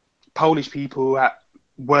Polish people at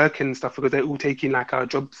work and stuff because they're all taking like our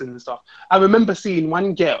jobs and stuff. I remember seeing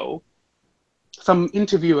one girl, some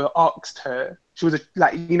interviewer asked her, she was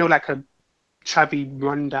like a chubby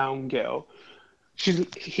rundown girl.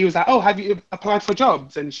 He was like, oh, have you applied for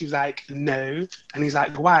jobs? And she's like, no. And he's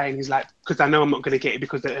like, why? And he's like, because I know I'm not going to get it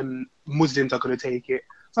because the Muslims are going to take it.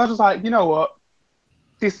 So I was like, you know what?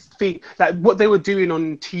 This thing, like what they were doing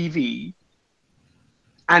on TV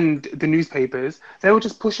and the newspapers, they were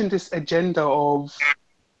just pushing this agenda of,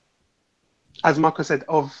 as Marcus said,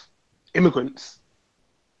 of immigrants.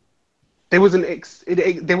 They wasn't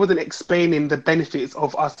explaining the benefits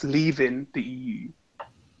of us leaving the EU.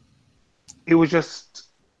 It was just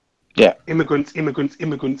immigrants. And I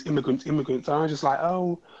was just like,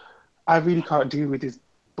 oh, I really can't deal with this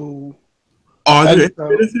bull. Are there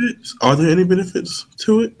any benefits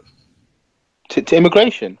to it? To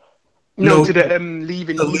immigration? No, to the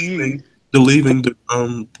leaving the EU.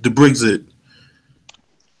 The Brexit.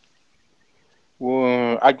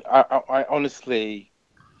 Well, I honestly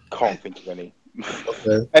can't think of any.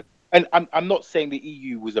 Okay. And I'm not saying the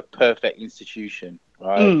EU was a perfect institution,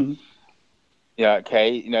 right? Yeah, okay.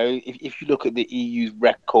 You know, if you look at the EU's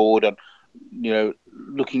record on, you know,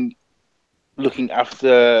 looking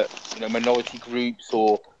after, you know, minority groups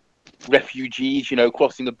or refugees, you know,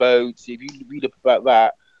 crossing the boats, if you read up about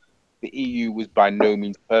that, the EU was by no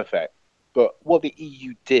means perfect. But what the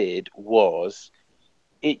EU did was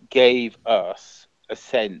it gave us a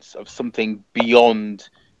sense of something beyond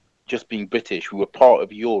just being British. We were part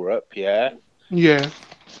of Europe, yeah? Yeah.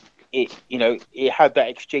 It had that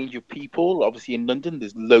exchange of people. Obviously, in London,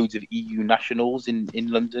 there's loads of EU nationals in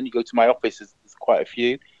London. You go to my office, there's quite a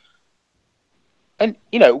few. And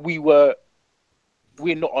you know, we're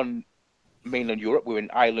not on mainland Europe. We're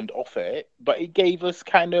an island off it, but it gave us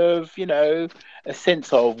kind of, you know, a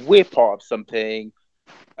sense of we're part of something.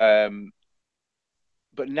 But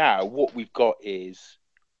now what we've got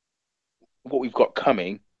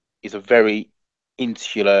coming is a very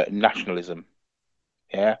insular nationalism.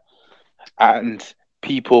 Yeah. And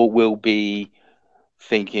people will be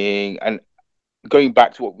thinking, and going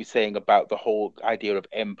back to what we're saying about the whole idea of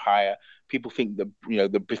empire, people think that, you know,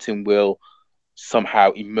 that Britain will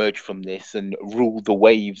somehow emerge from this and rule the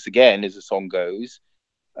waves again, as the song goes.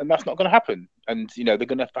 And that's not going to happen. And, you know, they're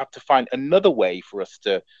going to have to find another way for us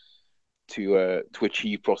to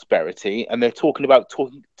achieve prosperity. And they're talking about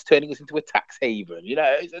turning us into a tax haven, you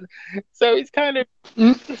know. So it's kind of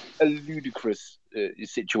a ludicrous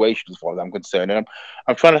situation as far as I'm concerned. And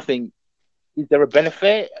I'm trying to think, is there a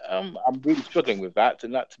benefit? I'm really struggling with that,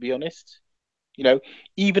 and to be honest, you know,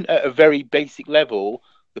 even at a very basic level,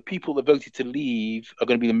 the people that voted to leave are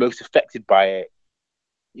going to be the most affected by it.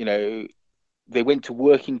 You know, They went to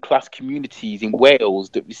working class communities in Wales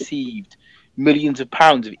that received millions of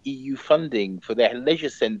pounds of EU funding for their leisure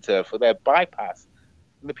centre, for their bypass.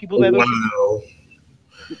 And the people there, Wow.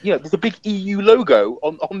 there's a big EU logo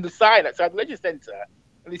on the sign outside the leisure centre.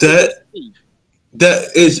 And they still That don't leave.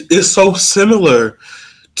 that is so similar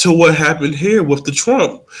to what happened here with the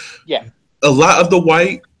Trump. Yeah. A lot of the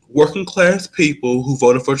white working class people who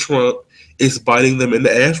voted for Trump is biting them in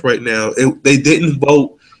the ass right now. They didn't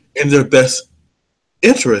vote in their best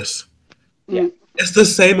interest. Yeah. It's the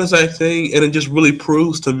same exact thing, and it just really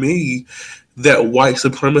proves to me that white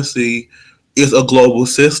supremacy is a global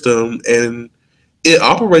system, and it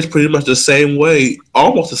operates pretty much the same way,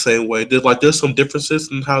 almost the same way. There's some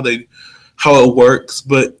differences in how it works,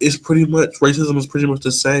 but it's pretty much racism is pretty much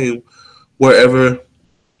the same wherever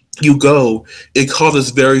you go. It causes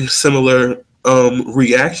very similar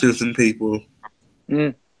reactions in people.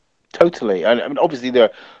 Totally. And I mean, obviously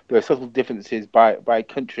there are subtle differences by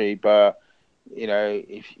country, but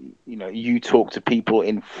if you talk to people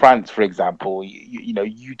in France, for example,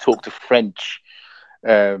 you talk to French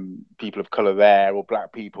people of color there or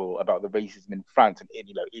black people about the racism in France, and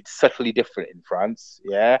it's subtly different in France,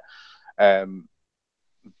 yeah.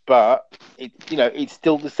 But it's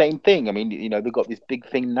still the same thing. I mean, they've got this big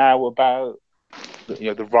thing now about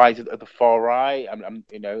the rise of the far right.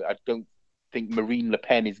 I don't think Marine Le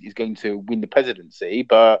Pen is going to win the presidency,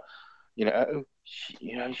 but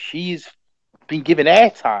she's been given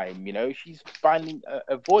airtime. She's finding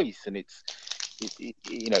a voice, and it's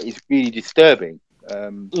really disturbing.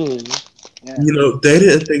 They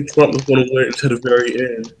didn't think Trump was going to win until the very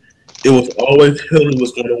end. It was always Hillary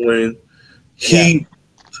was going to win.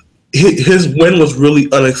 His win was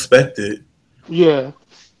really unexpected. Yeah.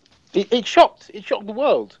 It shocked the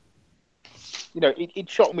world. It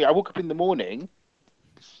shocked me. I woke up in the morning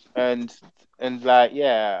and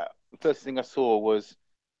the first thing I saw was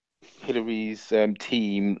Hillary's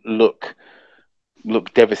team look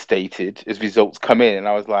devastated as results come in, and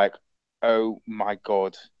I was like, oh my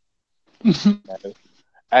God.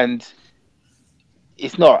 And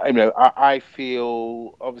it's not, I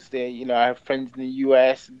feel, obviously, I have friends in the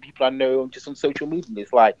US and people I know just on social media, and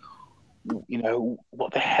it's like,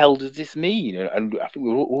 what the hell does this mean? And I think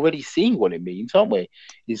we're already seeing what it means, aren't we?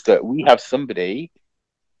 Is that we have somebody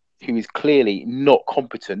who is clearly not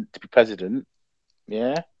competent to be president,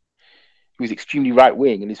 yeah, who's extremely right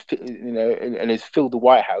wing and is, and has filled the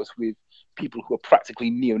White House with people who are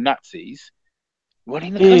practically neo-Nazis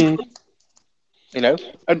running the country.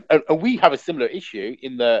 And we have a similar issue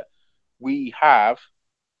in that we have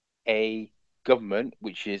a government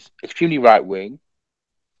which is extremely right wing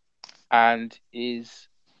and is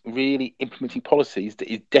really implementing policies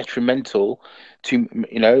that is detrimental to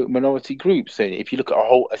minority groups. So if you look at a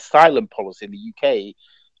whole asylum policy in the UK,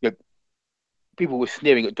 people were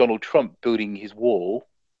sneering at Donald Trump building his wall,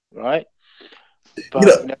 right?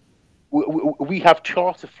 But we have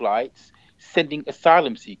charter flights sending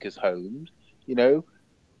asylum seekers home,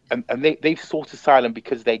 and they've sought asylum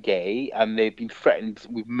because they're gay and they've been threatened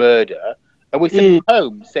with murder, and we're sending them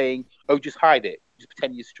home saying, "Oh, just hide it, just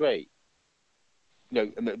pretend you're straight."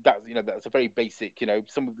 And that's a very basic,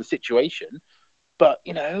 some of the situation. But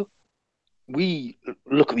we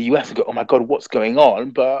look at the US and go, "Oh my God, what's going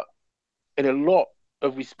on?" But in a lot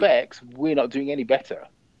of respects, we're not doing any better.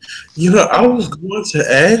 I was going to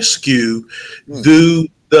ask you, do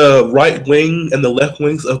the right wing and the left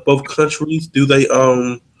wings of both countries, do they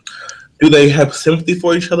have sympathy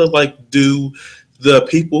for each other? Like, do the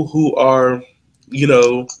people who are,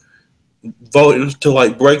 voting to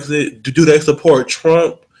like Brexit, do they support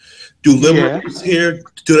Trump? Do liberals here,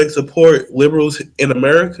 do they support liberals in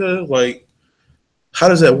America? Like, how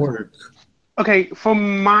does that work? Okay,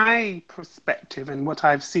 from my perspective and what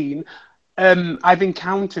I've seen, I've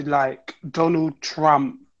encountered like Donald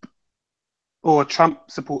Trump or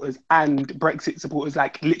Trump supporters and Brexit supporters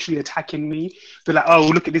like literally attacking me. They're like, "Oh,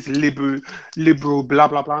 look at this liberal, blah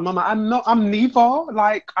blah blah." And I'm like, I'm neither.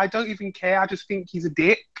 Like, I don't even care. I just think he's a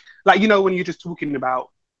dick. Like, when you're just talking about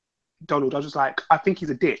Donald, I was just like, I think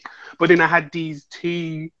he's a dick. But then I had these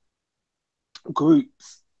two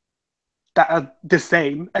groups that are the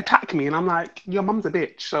same attack me, and I'm like, your mum's a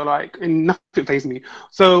bitch. So like, and nothing fazes me.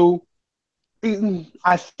 So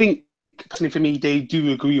I think personally for me, they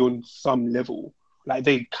do agree on some level. Like,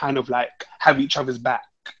 they kind of like have each other's back.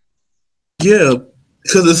 Yeah,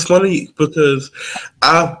 because it's funny because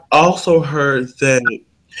I've also heard that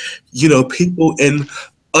people in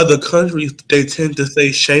other countries, they tend to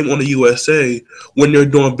say shame on the USA when they're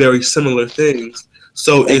doing very similar things.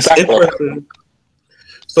 So it's interesting.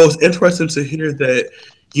 So it's interesting to hear that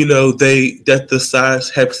that the sides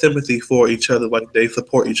have sympathy for each other, like they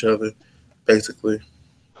support each other, basically.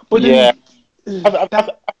 But Yeah, then I,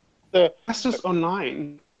 the, that's just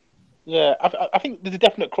online. yeah, I think there's a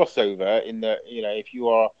definite crossover in that, if you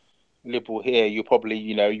are liberal here, you're probably,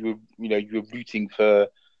 you're rooting for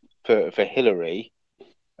Hillary.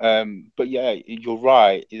 But yeah, you're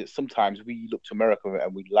right. Sometimes we look to America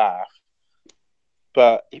and we laugh.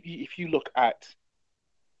 But if you look at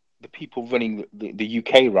the people running the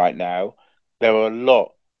UK right now, there are a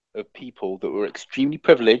lot of people that were extremely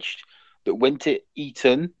privileged, that went to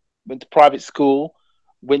Eton, went to private school,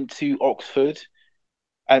 went to Oxford,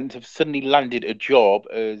 and have suddenly landed a job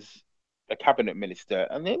as a cabinet minister,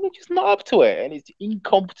 and they're just not up to it. And it's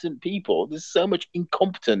incompetent people. There's so much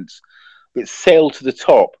incompetence that sailed to the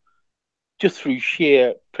top just through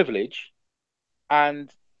sheer privilege, and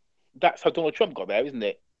that's how Donald Trump got there, isn't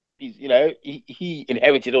it? He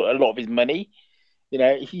inherited a lot of his money. He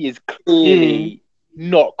is Mm. clearly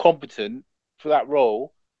not competent for that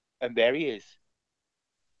role, and there he is.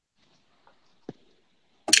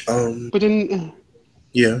 Um, But then,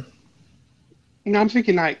 yeah. I'm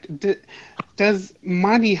thinking like, does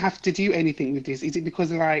money have to do anything with this? Is it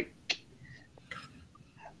because like,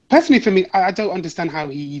 personally for me, I don't understand how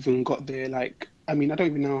he even got there. Like, I mean, I don't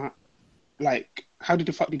even know how, like, how did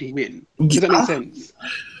the fuck did he win? Does that make sense?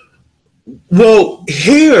 Well,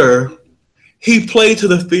 here he played to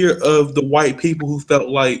the fear of the white people who felt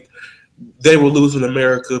like they were losing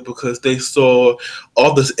America because they saw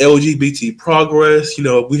all this LGBT progress.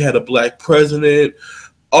 We had a black president.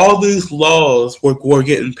 All these laws were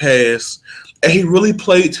getting passed, and he really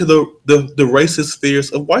played to the racist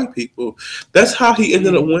fears of white people. That's how he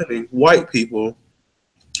ended up Mm. winning, white people.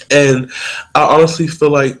 And I honestly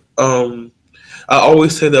feel like I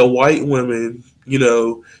always say that white women,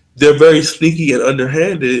 they're very sneaky and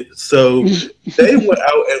underhanded. So they went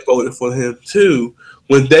out and voted for him too.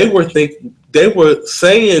 When they were saying,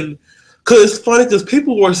 because it's funny because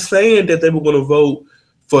people were saying that they were going to vote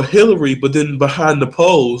for Hillary, but then behind the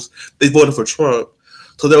polls they voted for Trump.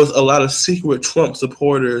 So there was a lot of secret Trump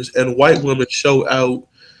supporters, and white women showed out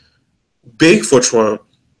big for Trump,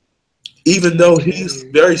 even though he's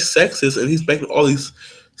Okay. very sexist and he's making all these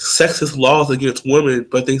sexist laws against women,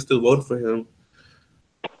 but they still voted for him.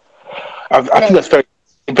 I think Like, that's very,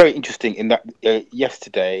 very interesting. In that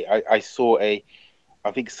yesterday, I saw I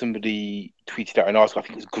think somebody tweeted out an article. I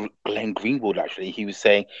think it was Glenn Greenwald. Actually, he was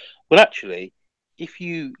saying, well, actually, if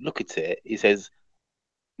you look at it, it says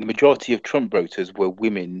the majority of Trump voters were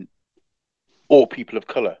women or people of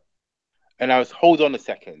color. And I was, hold on a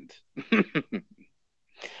second.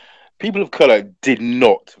 People of color did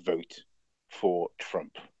not vote for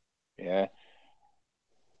Trump. Yeah,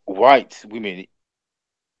 white women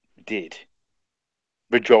did.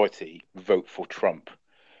 Majority vote for Trump,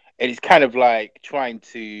 and it's kind of like trying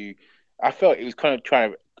to. I felt it was kind of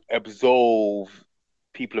trying to absolve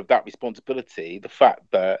people of that responsibility. The fact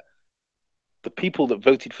that the people that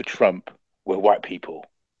voted for Trump were white people,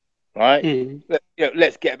 right? mm.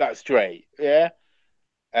 Let's get that straight. Yeah.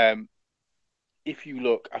 Um, if you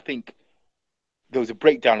look, I think there was a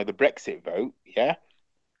breakdown of the Brexit vote. Yeah,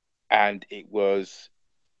 and it was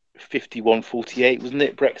 51-48, wasn't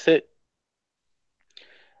it? Brexit.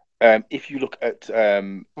 If you look at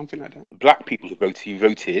Something like that. black people who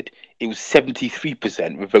voted, it was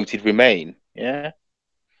 73% who voted Remain. Yeah.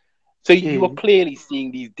 So you are Mm. clearly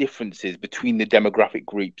seeing these differences between the demographic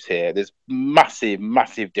groups here. There's massive,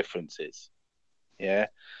 massive differences. Yeah.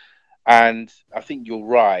 And I think you're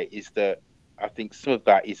right, is that I think some of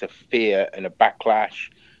that is a fear and a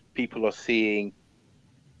backlash. People are seeing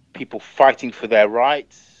people fighting for their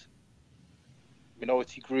rights,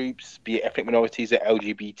 minority groups, be it ethnic minorities or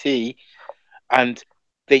LGBT, and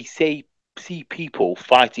they see people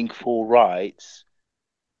fighting for rights,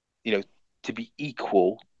 you know, to be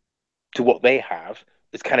equal to what they have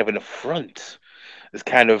as kind of an affront. It's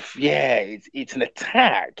kind of, yeah, it's an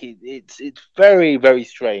attack. It's very, very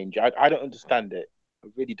strange. I don't understand it. I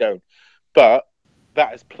really don't. But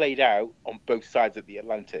that has played out on both sides of the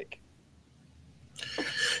Atlantic.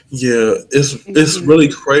 Yeah, it's Mm. really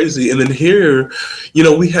crazy. And then here,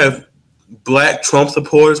 we have black Trump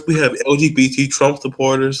supporters, we have LGBT Trump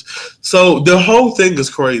supporters. So the whole thing is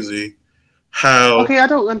crazy. How Okay, I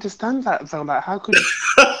don't understand that though. Like, how could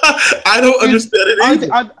I don't is understand it either.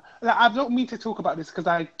 like, I don't mean to talk about this because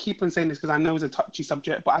I keep on saying this because I know it's a touchy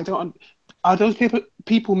subject, but I don't. Are those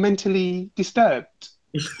people mentally disturbed?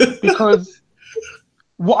 Because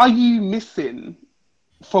what are you missing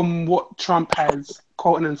from what Trump has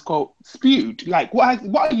quote unquote spewed? Like, what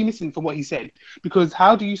are you missing from what he said? Because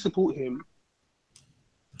how do you support him?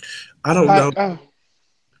 I don't know. Like,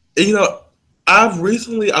 You know,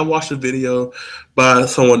 I watched a video by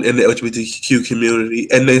someone in the LGBTQ community,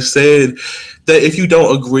 and they said that if you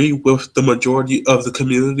don't agree with the majority of the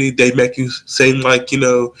community, they make you seem like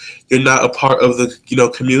you're not a part of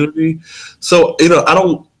the community. So I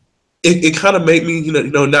don't. It kind of made me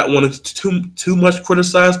not want to too much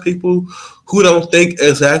criticize people who don't think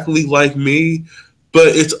exactly like me, but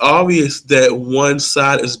it's obvious that one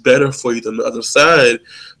side is better for you than the other side.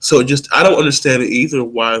 So just I don't understand it either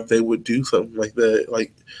why they would do something like that.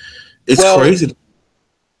 Like it's Well, crazy.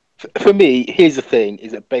 for me, here's the thing: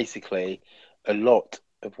 is that basically a lot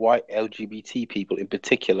of white LGBT people, in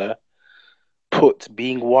particular, put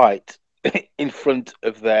being white in front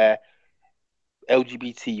of their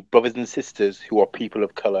LGBT brothers and sisters who are people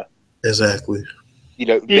of color. Exactly. They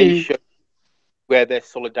Mm. show where their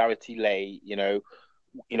solidarity lay. You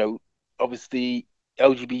know, obviously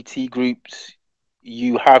LGBT groups.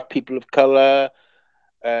 You have people of color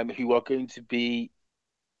who are going to be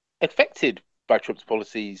affected by Trump's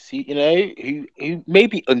policies. Who may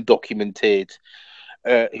be undocumented,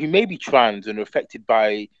 who may be trans and are affected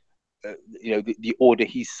by the order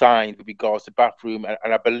he signed with regards to bathroom,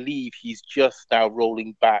 and I believe he's just now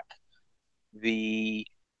rolling back the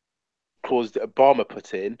clause that Obama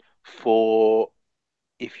put in for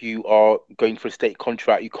if you are going for a state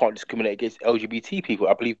contract, you can't discriminate against LGBT people.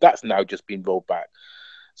 I believe that's now just been rolled back.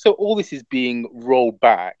 So all this is being rolled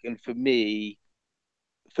back, and for me,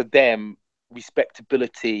 for them,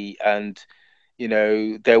 respectability and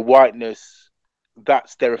their whiteness,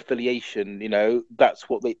 that's their affiliation. That's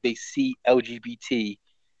what they see LGBT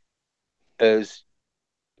as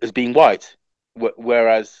being white.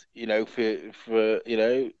 Whereas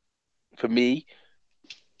for me,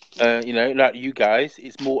 like you guys,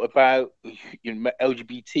 it's more about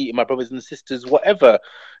LGBT and my brothers and sisters, whatever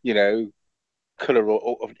you know color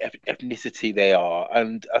or of ethnicity they are.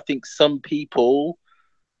 And I think some people,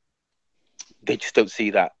 they just don't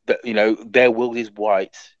see that their world is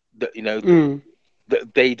white. That Mm.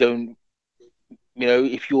 that they don't.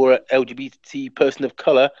 If you're an LGBT person of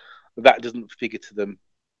color, that doesn't figure to them.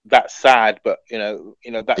 That's sad, but that's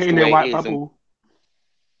They're the in their way it white is. And bubble.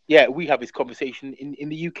 yeah, we have this conversation in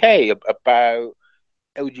the UK about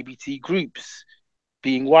LGBT groups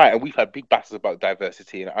being white, and we've had big battles about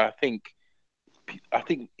diversity. And I think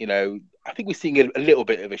we're seeing a little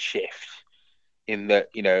bit of a shift in that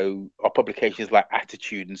our publications like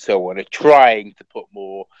Attitude and so on are trying to put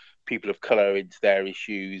more people of color into their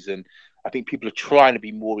issues, and I think people are trying to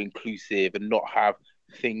be more inclusive and not have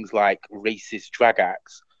things like racist drag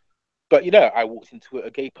acts. But I walked into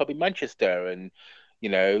a gay pub in Manchester, and you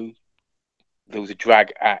know there was a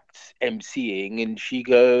drag act emceeing, and she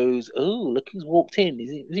goes, "Oh, look who's walked in!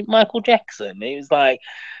 Is it Michael Jackson?" It was like,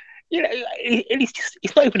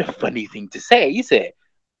 it's not even a funny thing to say, is it?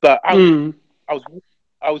 But Mm. I was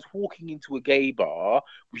I was walking into a gay bar,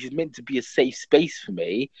 which is meant to be a safe space for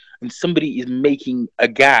me, and somebody is making a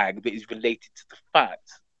gag that is related to the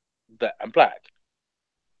fact that I'm black.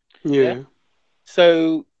 Yeah. Yeah.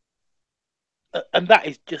 So, and that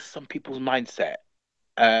is just some people's mindset.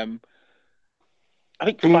 Um, I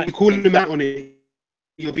think And when you call fighting them that. out on it,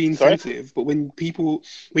 you're being Sorry. sensitive. But when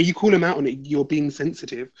you call them out on it, you're being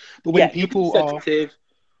sensitive. But when Yeah, you're being people are, sensitive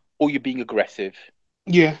or you're being aggressive.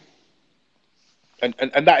 yeah, And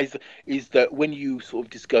that is that when you sort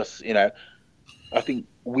of discuss, I think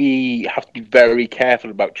we have to be very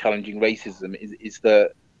careful about challenging racism. Is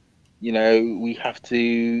that we have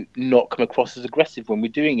to not come across as aggressive when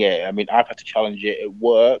we're doing it. I mean, I've had to challenge it at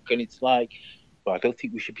work, and it's like, well, I don't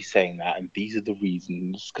think we should be saying that, and these are the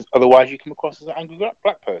reasons, because otherwise you come across as an angry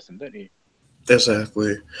black person, don't you?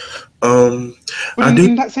 Exactly. Um, but I do.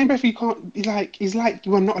 in that same breath, you can't be like it's like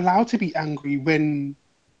you are not allowed to be angry when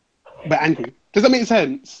we're angry. Does that make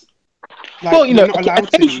sense? Well, Like we're not allowed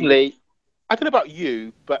to be. occasionally, I don't know about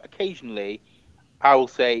you, but occasionally I will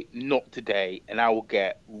say not today, and I will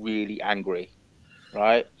get really angry,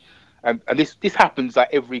 right? And this happens like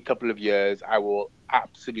every couple of years. I will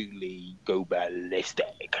absolutely go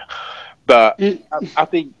ballistic. But Mm. I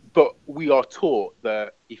think, but we are taught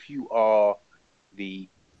that if you are the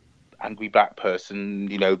angry black person,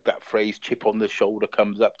 that phrase "chip on the shoulder"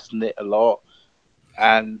 comes up, doesn't it, a lot?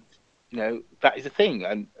 And that is a thing.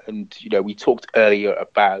 And we talked earlier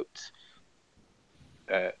about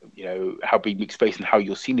how being mixed race and how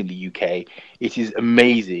you're seen in the UK. It is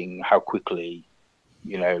amazing how quickly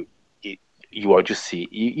you know it, you are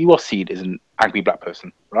seen as an angry black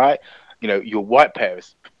person, right? Your white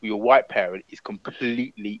parent is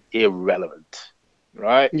completely irrelevant,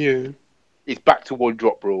 right? Yeah. It's back to one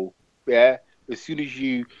drop rule. Yeah, as soon as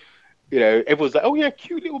everyone's like, oh yeah,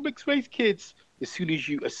 cute little mixed race kids. as soon as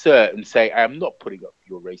you assert and say, I am not putting up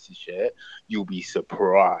your racist shirt, you'll be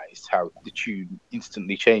surprised how the tune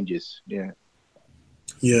instantly changes. Yeah.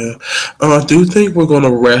 Yeah, I do think we're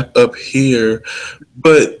gonna wrap up here,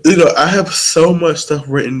 but I have so much stuff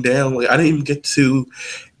written down. Like I didn't even get to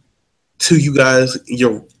you guys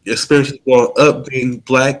your experiences growing up being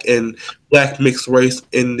black and black mixed race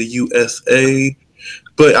in the USA.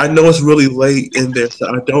 But I know it's really late in there,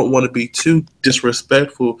 so I don't want to be too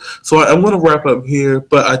disrespectful. So I'm going to wrap up here,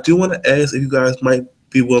 but I do want to ask if you guys might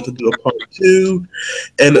be willing to do a part two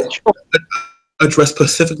and address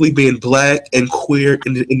specifically being black and queer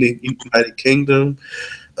in the United Kingdom.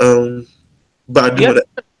 Um, but I do Yeah. want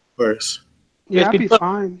to first. Yeah, Yeah, it's I'd been be fun.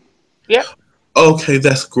 fine. Yeah. Okay,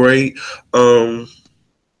 that's great. Um,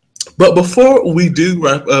 but before we do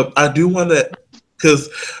wrap up, I do want to, because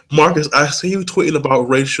Marcus, I see you tweeting about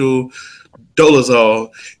Rachel Dolezal,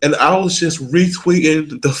 and I was just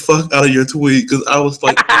retweeting the fuck out of your tweet because I was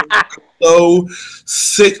like, I'm so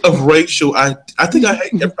sick of Rachel. I think I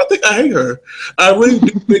hate her. I really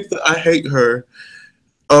do think that I hate her.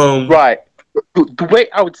 Right. The way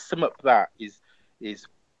I would sum up that is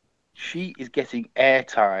she is getting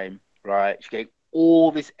airtime, right? She's getting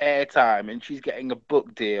all this airtime and she's getting a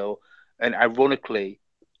book deal. And ironically,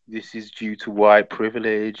 this is due to white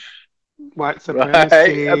privilege, White right? And that's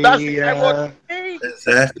supremacy. the ironic thing. Because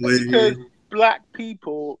Exactly. black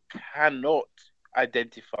people cannot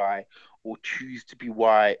identify or choose to be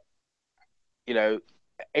white, you know,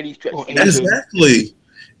 any stretch of Or the Asian. Exactly.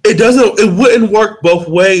 It wouldn't work both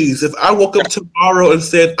ways. If I woke up tomorrow and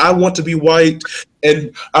said I want to be white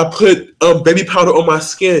and I put baby powder on my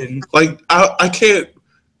skin, like I can't.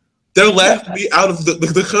 They'll laugh me out of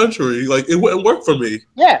the country. Like it wouldn't work for me.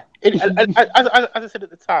 Yeah, as I said at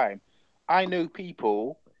the time, I know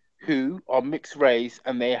people who are mixed race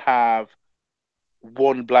and they have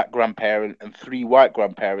one black grandparent and three white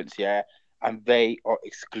grandparents, yeah, and they are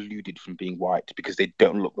excluded from being white because they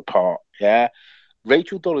don't look the part, yeah.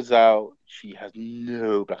 Rachel Dolezal, she has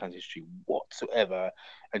no black ancestry whatsoever,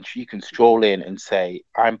 and she can stroll in and say,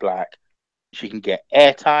 "I'm black." She can get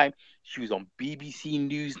airtime. She was on BBC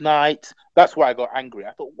Newsnight. That's why I got angry.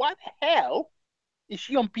 I thought, why the hell is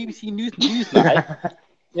she on BBC Newsnight?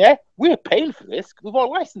 Yeah, we're paying for this with our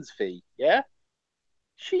license fee. Yeah,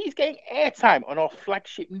 she's getting airtime on our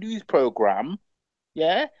flagship news program.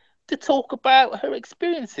 Yeah, to talk about her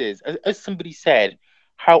experiences. As somebody said,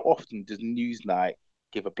 how often does Newsnight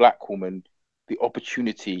give a black woman the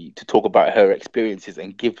opportunity to talk about her experiences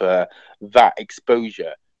and give her that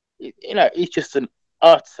exposure? It's just an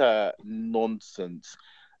utter nonsense.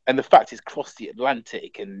 And the fact it's crossed the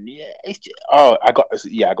Atlantic, and yeah, it's just, I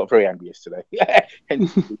got very angry yesterday.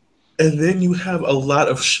 And And then you have a lot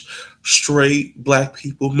of straight black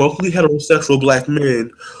people, mostly heterosexual black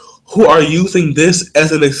men, who are using this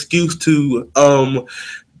as an excuse to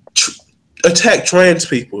tr- attack trans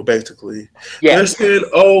people. Basically, they're yes, saying,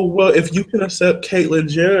 "Oh, well, if you can accept Caitlyn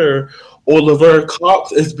Jenner or Laverne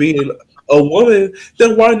Cox as being a woman,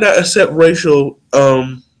 then why not accept Rachel?"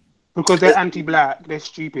 Because they're anti-black, they're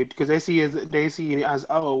stupid. Because they see it as,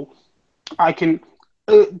 oh, I can.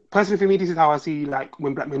 Personally, for me, this is how I see like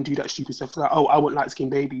when black men do that stupid stuff. Like, oh, I want light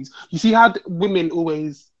skinned babies. You see how women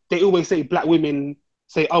always say black women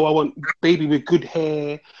say, oh, I want baby with good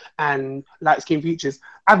hair and light skinned features.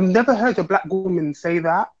 I've never heard a black woman say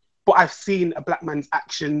that, but I've seen a black man's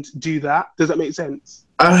actions do that. Does that make sense?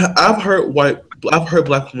 I've heard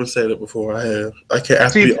black women say that before. I have. I have to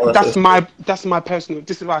See, be honest. that's my personal.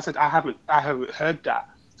 This is why I said I haven't heard that.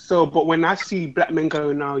 So, but when I see black men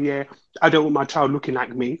going, "Oh yeah, I don't want my child looking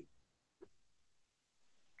like me,"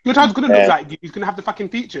 your child's gonna look yeah, like you. He's gonna have the fucking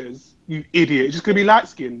features. You idiot. He's just gonna be light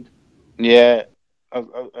skinned. yeah.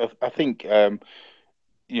 I think as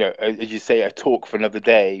you say, a talk for another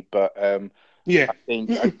day. But Yeah. I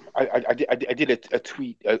think I did a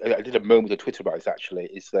tweet. I did a moment of Twitter about this. Actually,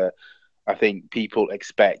 is that I think people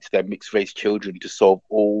expect their mixed race children to solve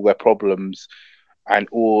all their problems, and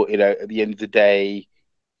all at the end of the day,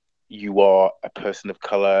 you are a person of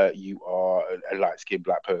color, you are a light skinned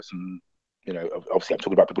black person. Obviously, I'm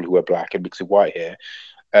talking about people who are black and mixed with white here,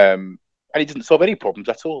 and it doesn't solve any problems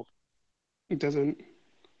at all. It doesn't.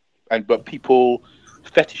 But people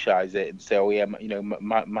fetishize it and say, "Oh yeah,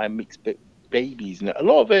 my mixed babies," and a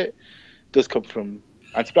lot of it does come from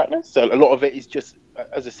anti-blackness. So a lot of it is just,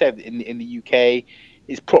 as I said, in the UK,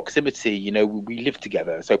 is proximity. We live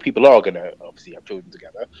together, so people are going to obviously have children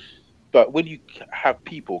together. But when you have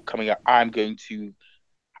people coming up, I am going to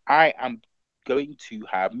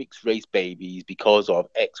have mixed race babies because of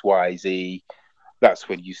X, Y, Z. That's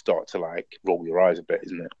when you start to like roll your eyes a bit,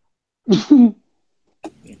 isn't it?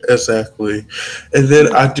 Exactly. And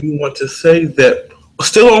then I do want to say that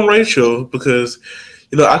still on Rachel because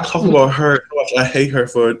I talk Mm. about her how much I hate her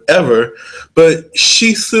forever, but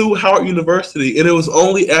she sued Howard University, and it was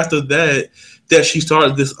only after that she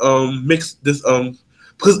started this mixed this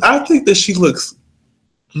because I think that she looks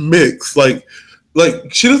mixed like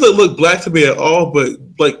she doesn't look black to me at all, but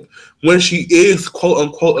like when she is quote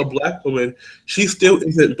unquote a black woman, she still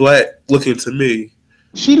isn't black looking to me.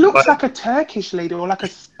 She looks Like like a Turkish lady or like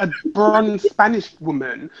a bronze Spanish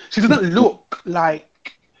woman. She doesn't look like,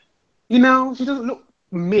 she doesn't look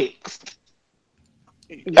mixed.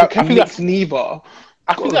 She I can't think mix that's neither.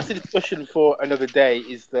 I think that's God, a discussion for another day.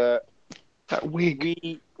 Is that that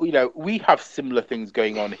wig. we have similar things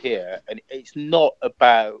going on here, and it's not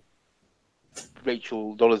about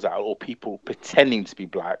Rachel Dolezal or people pretending to be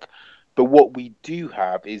black, but what we do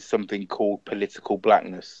have is something called political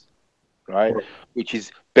blackness, right? Which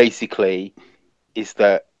is basically is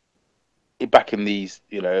that back in these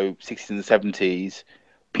 60s and 70s,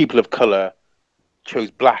 people of color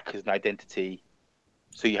chose black as an identity.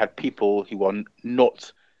 So you had people who are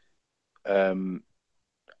not um,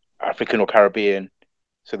 African or Caribbean,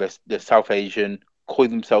 so they're South Asian,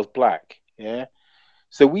 calling themselves black. Yeah.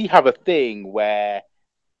 So we have a thing where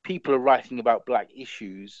people are writing about black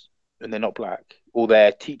issues and they're not black, or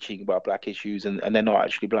they're teaching about black issues and they're not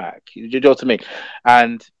actually black. You know what I mean?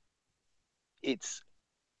 And it's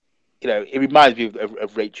it reminds me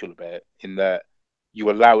of Rachel a bit in that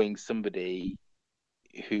you're allowing somebody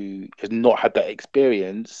who has not had that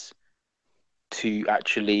experience to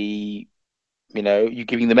actually, you're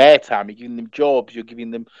giving them airtime, you're giving them jobs, you're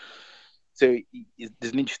giving them. So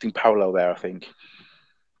there's an interesting parallel there, I think.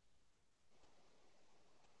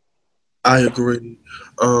 I agree.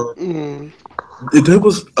 Um, Mm. it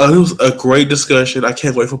was a great discussion. I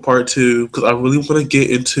can't wait for part two because I really want to get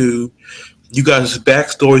into you guys'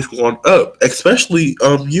 backstories growing up, especially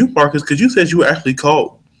you, Marcus, because you said you were actually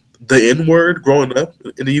called the N word growing up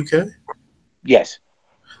in the UK. Yes.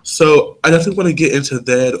 So I definitely want to get into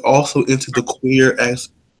that, also into the queer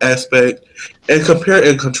aspect, and compare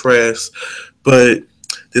and contrast. But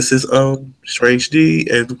this is Strange D,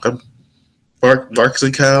 and I'm Marcus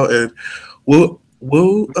and Kyle, and we'll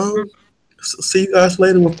see you guys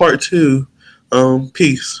later with part two.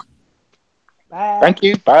 Peace. Bye. Thank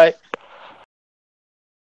you. Bye.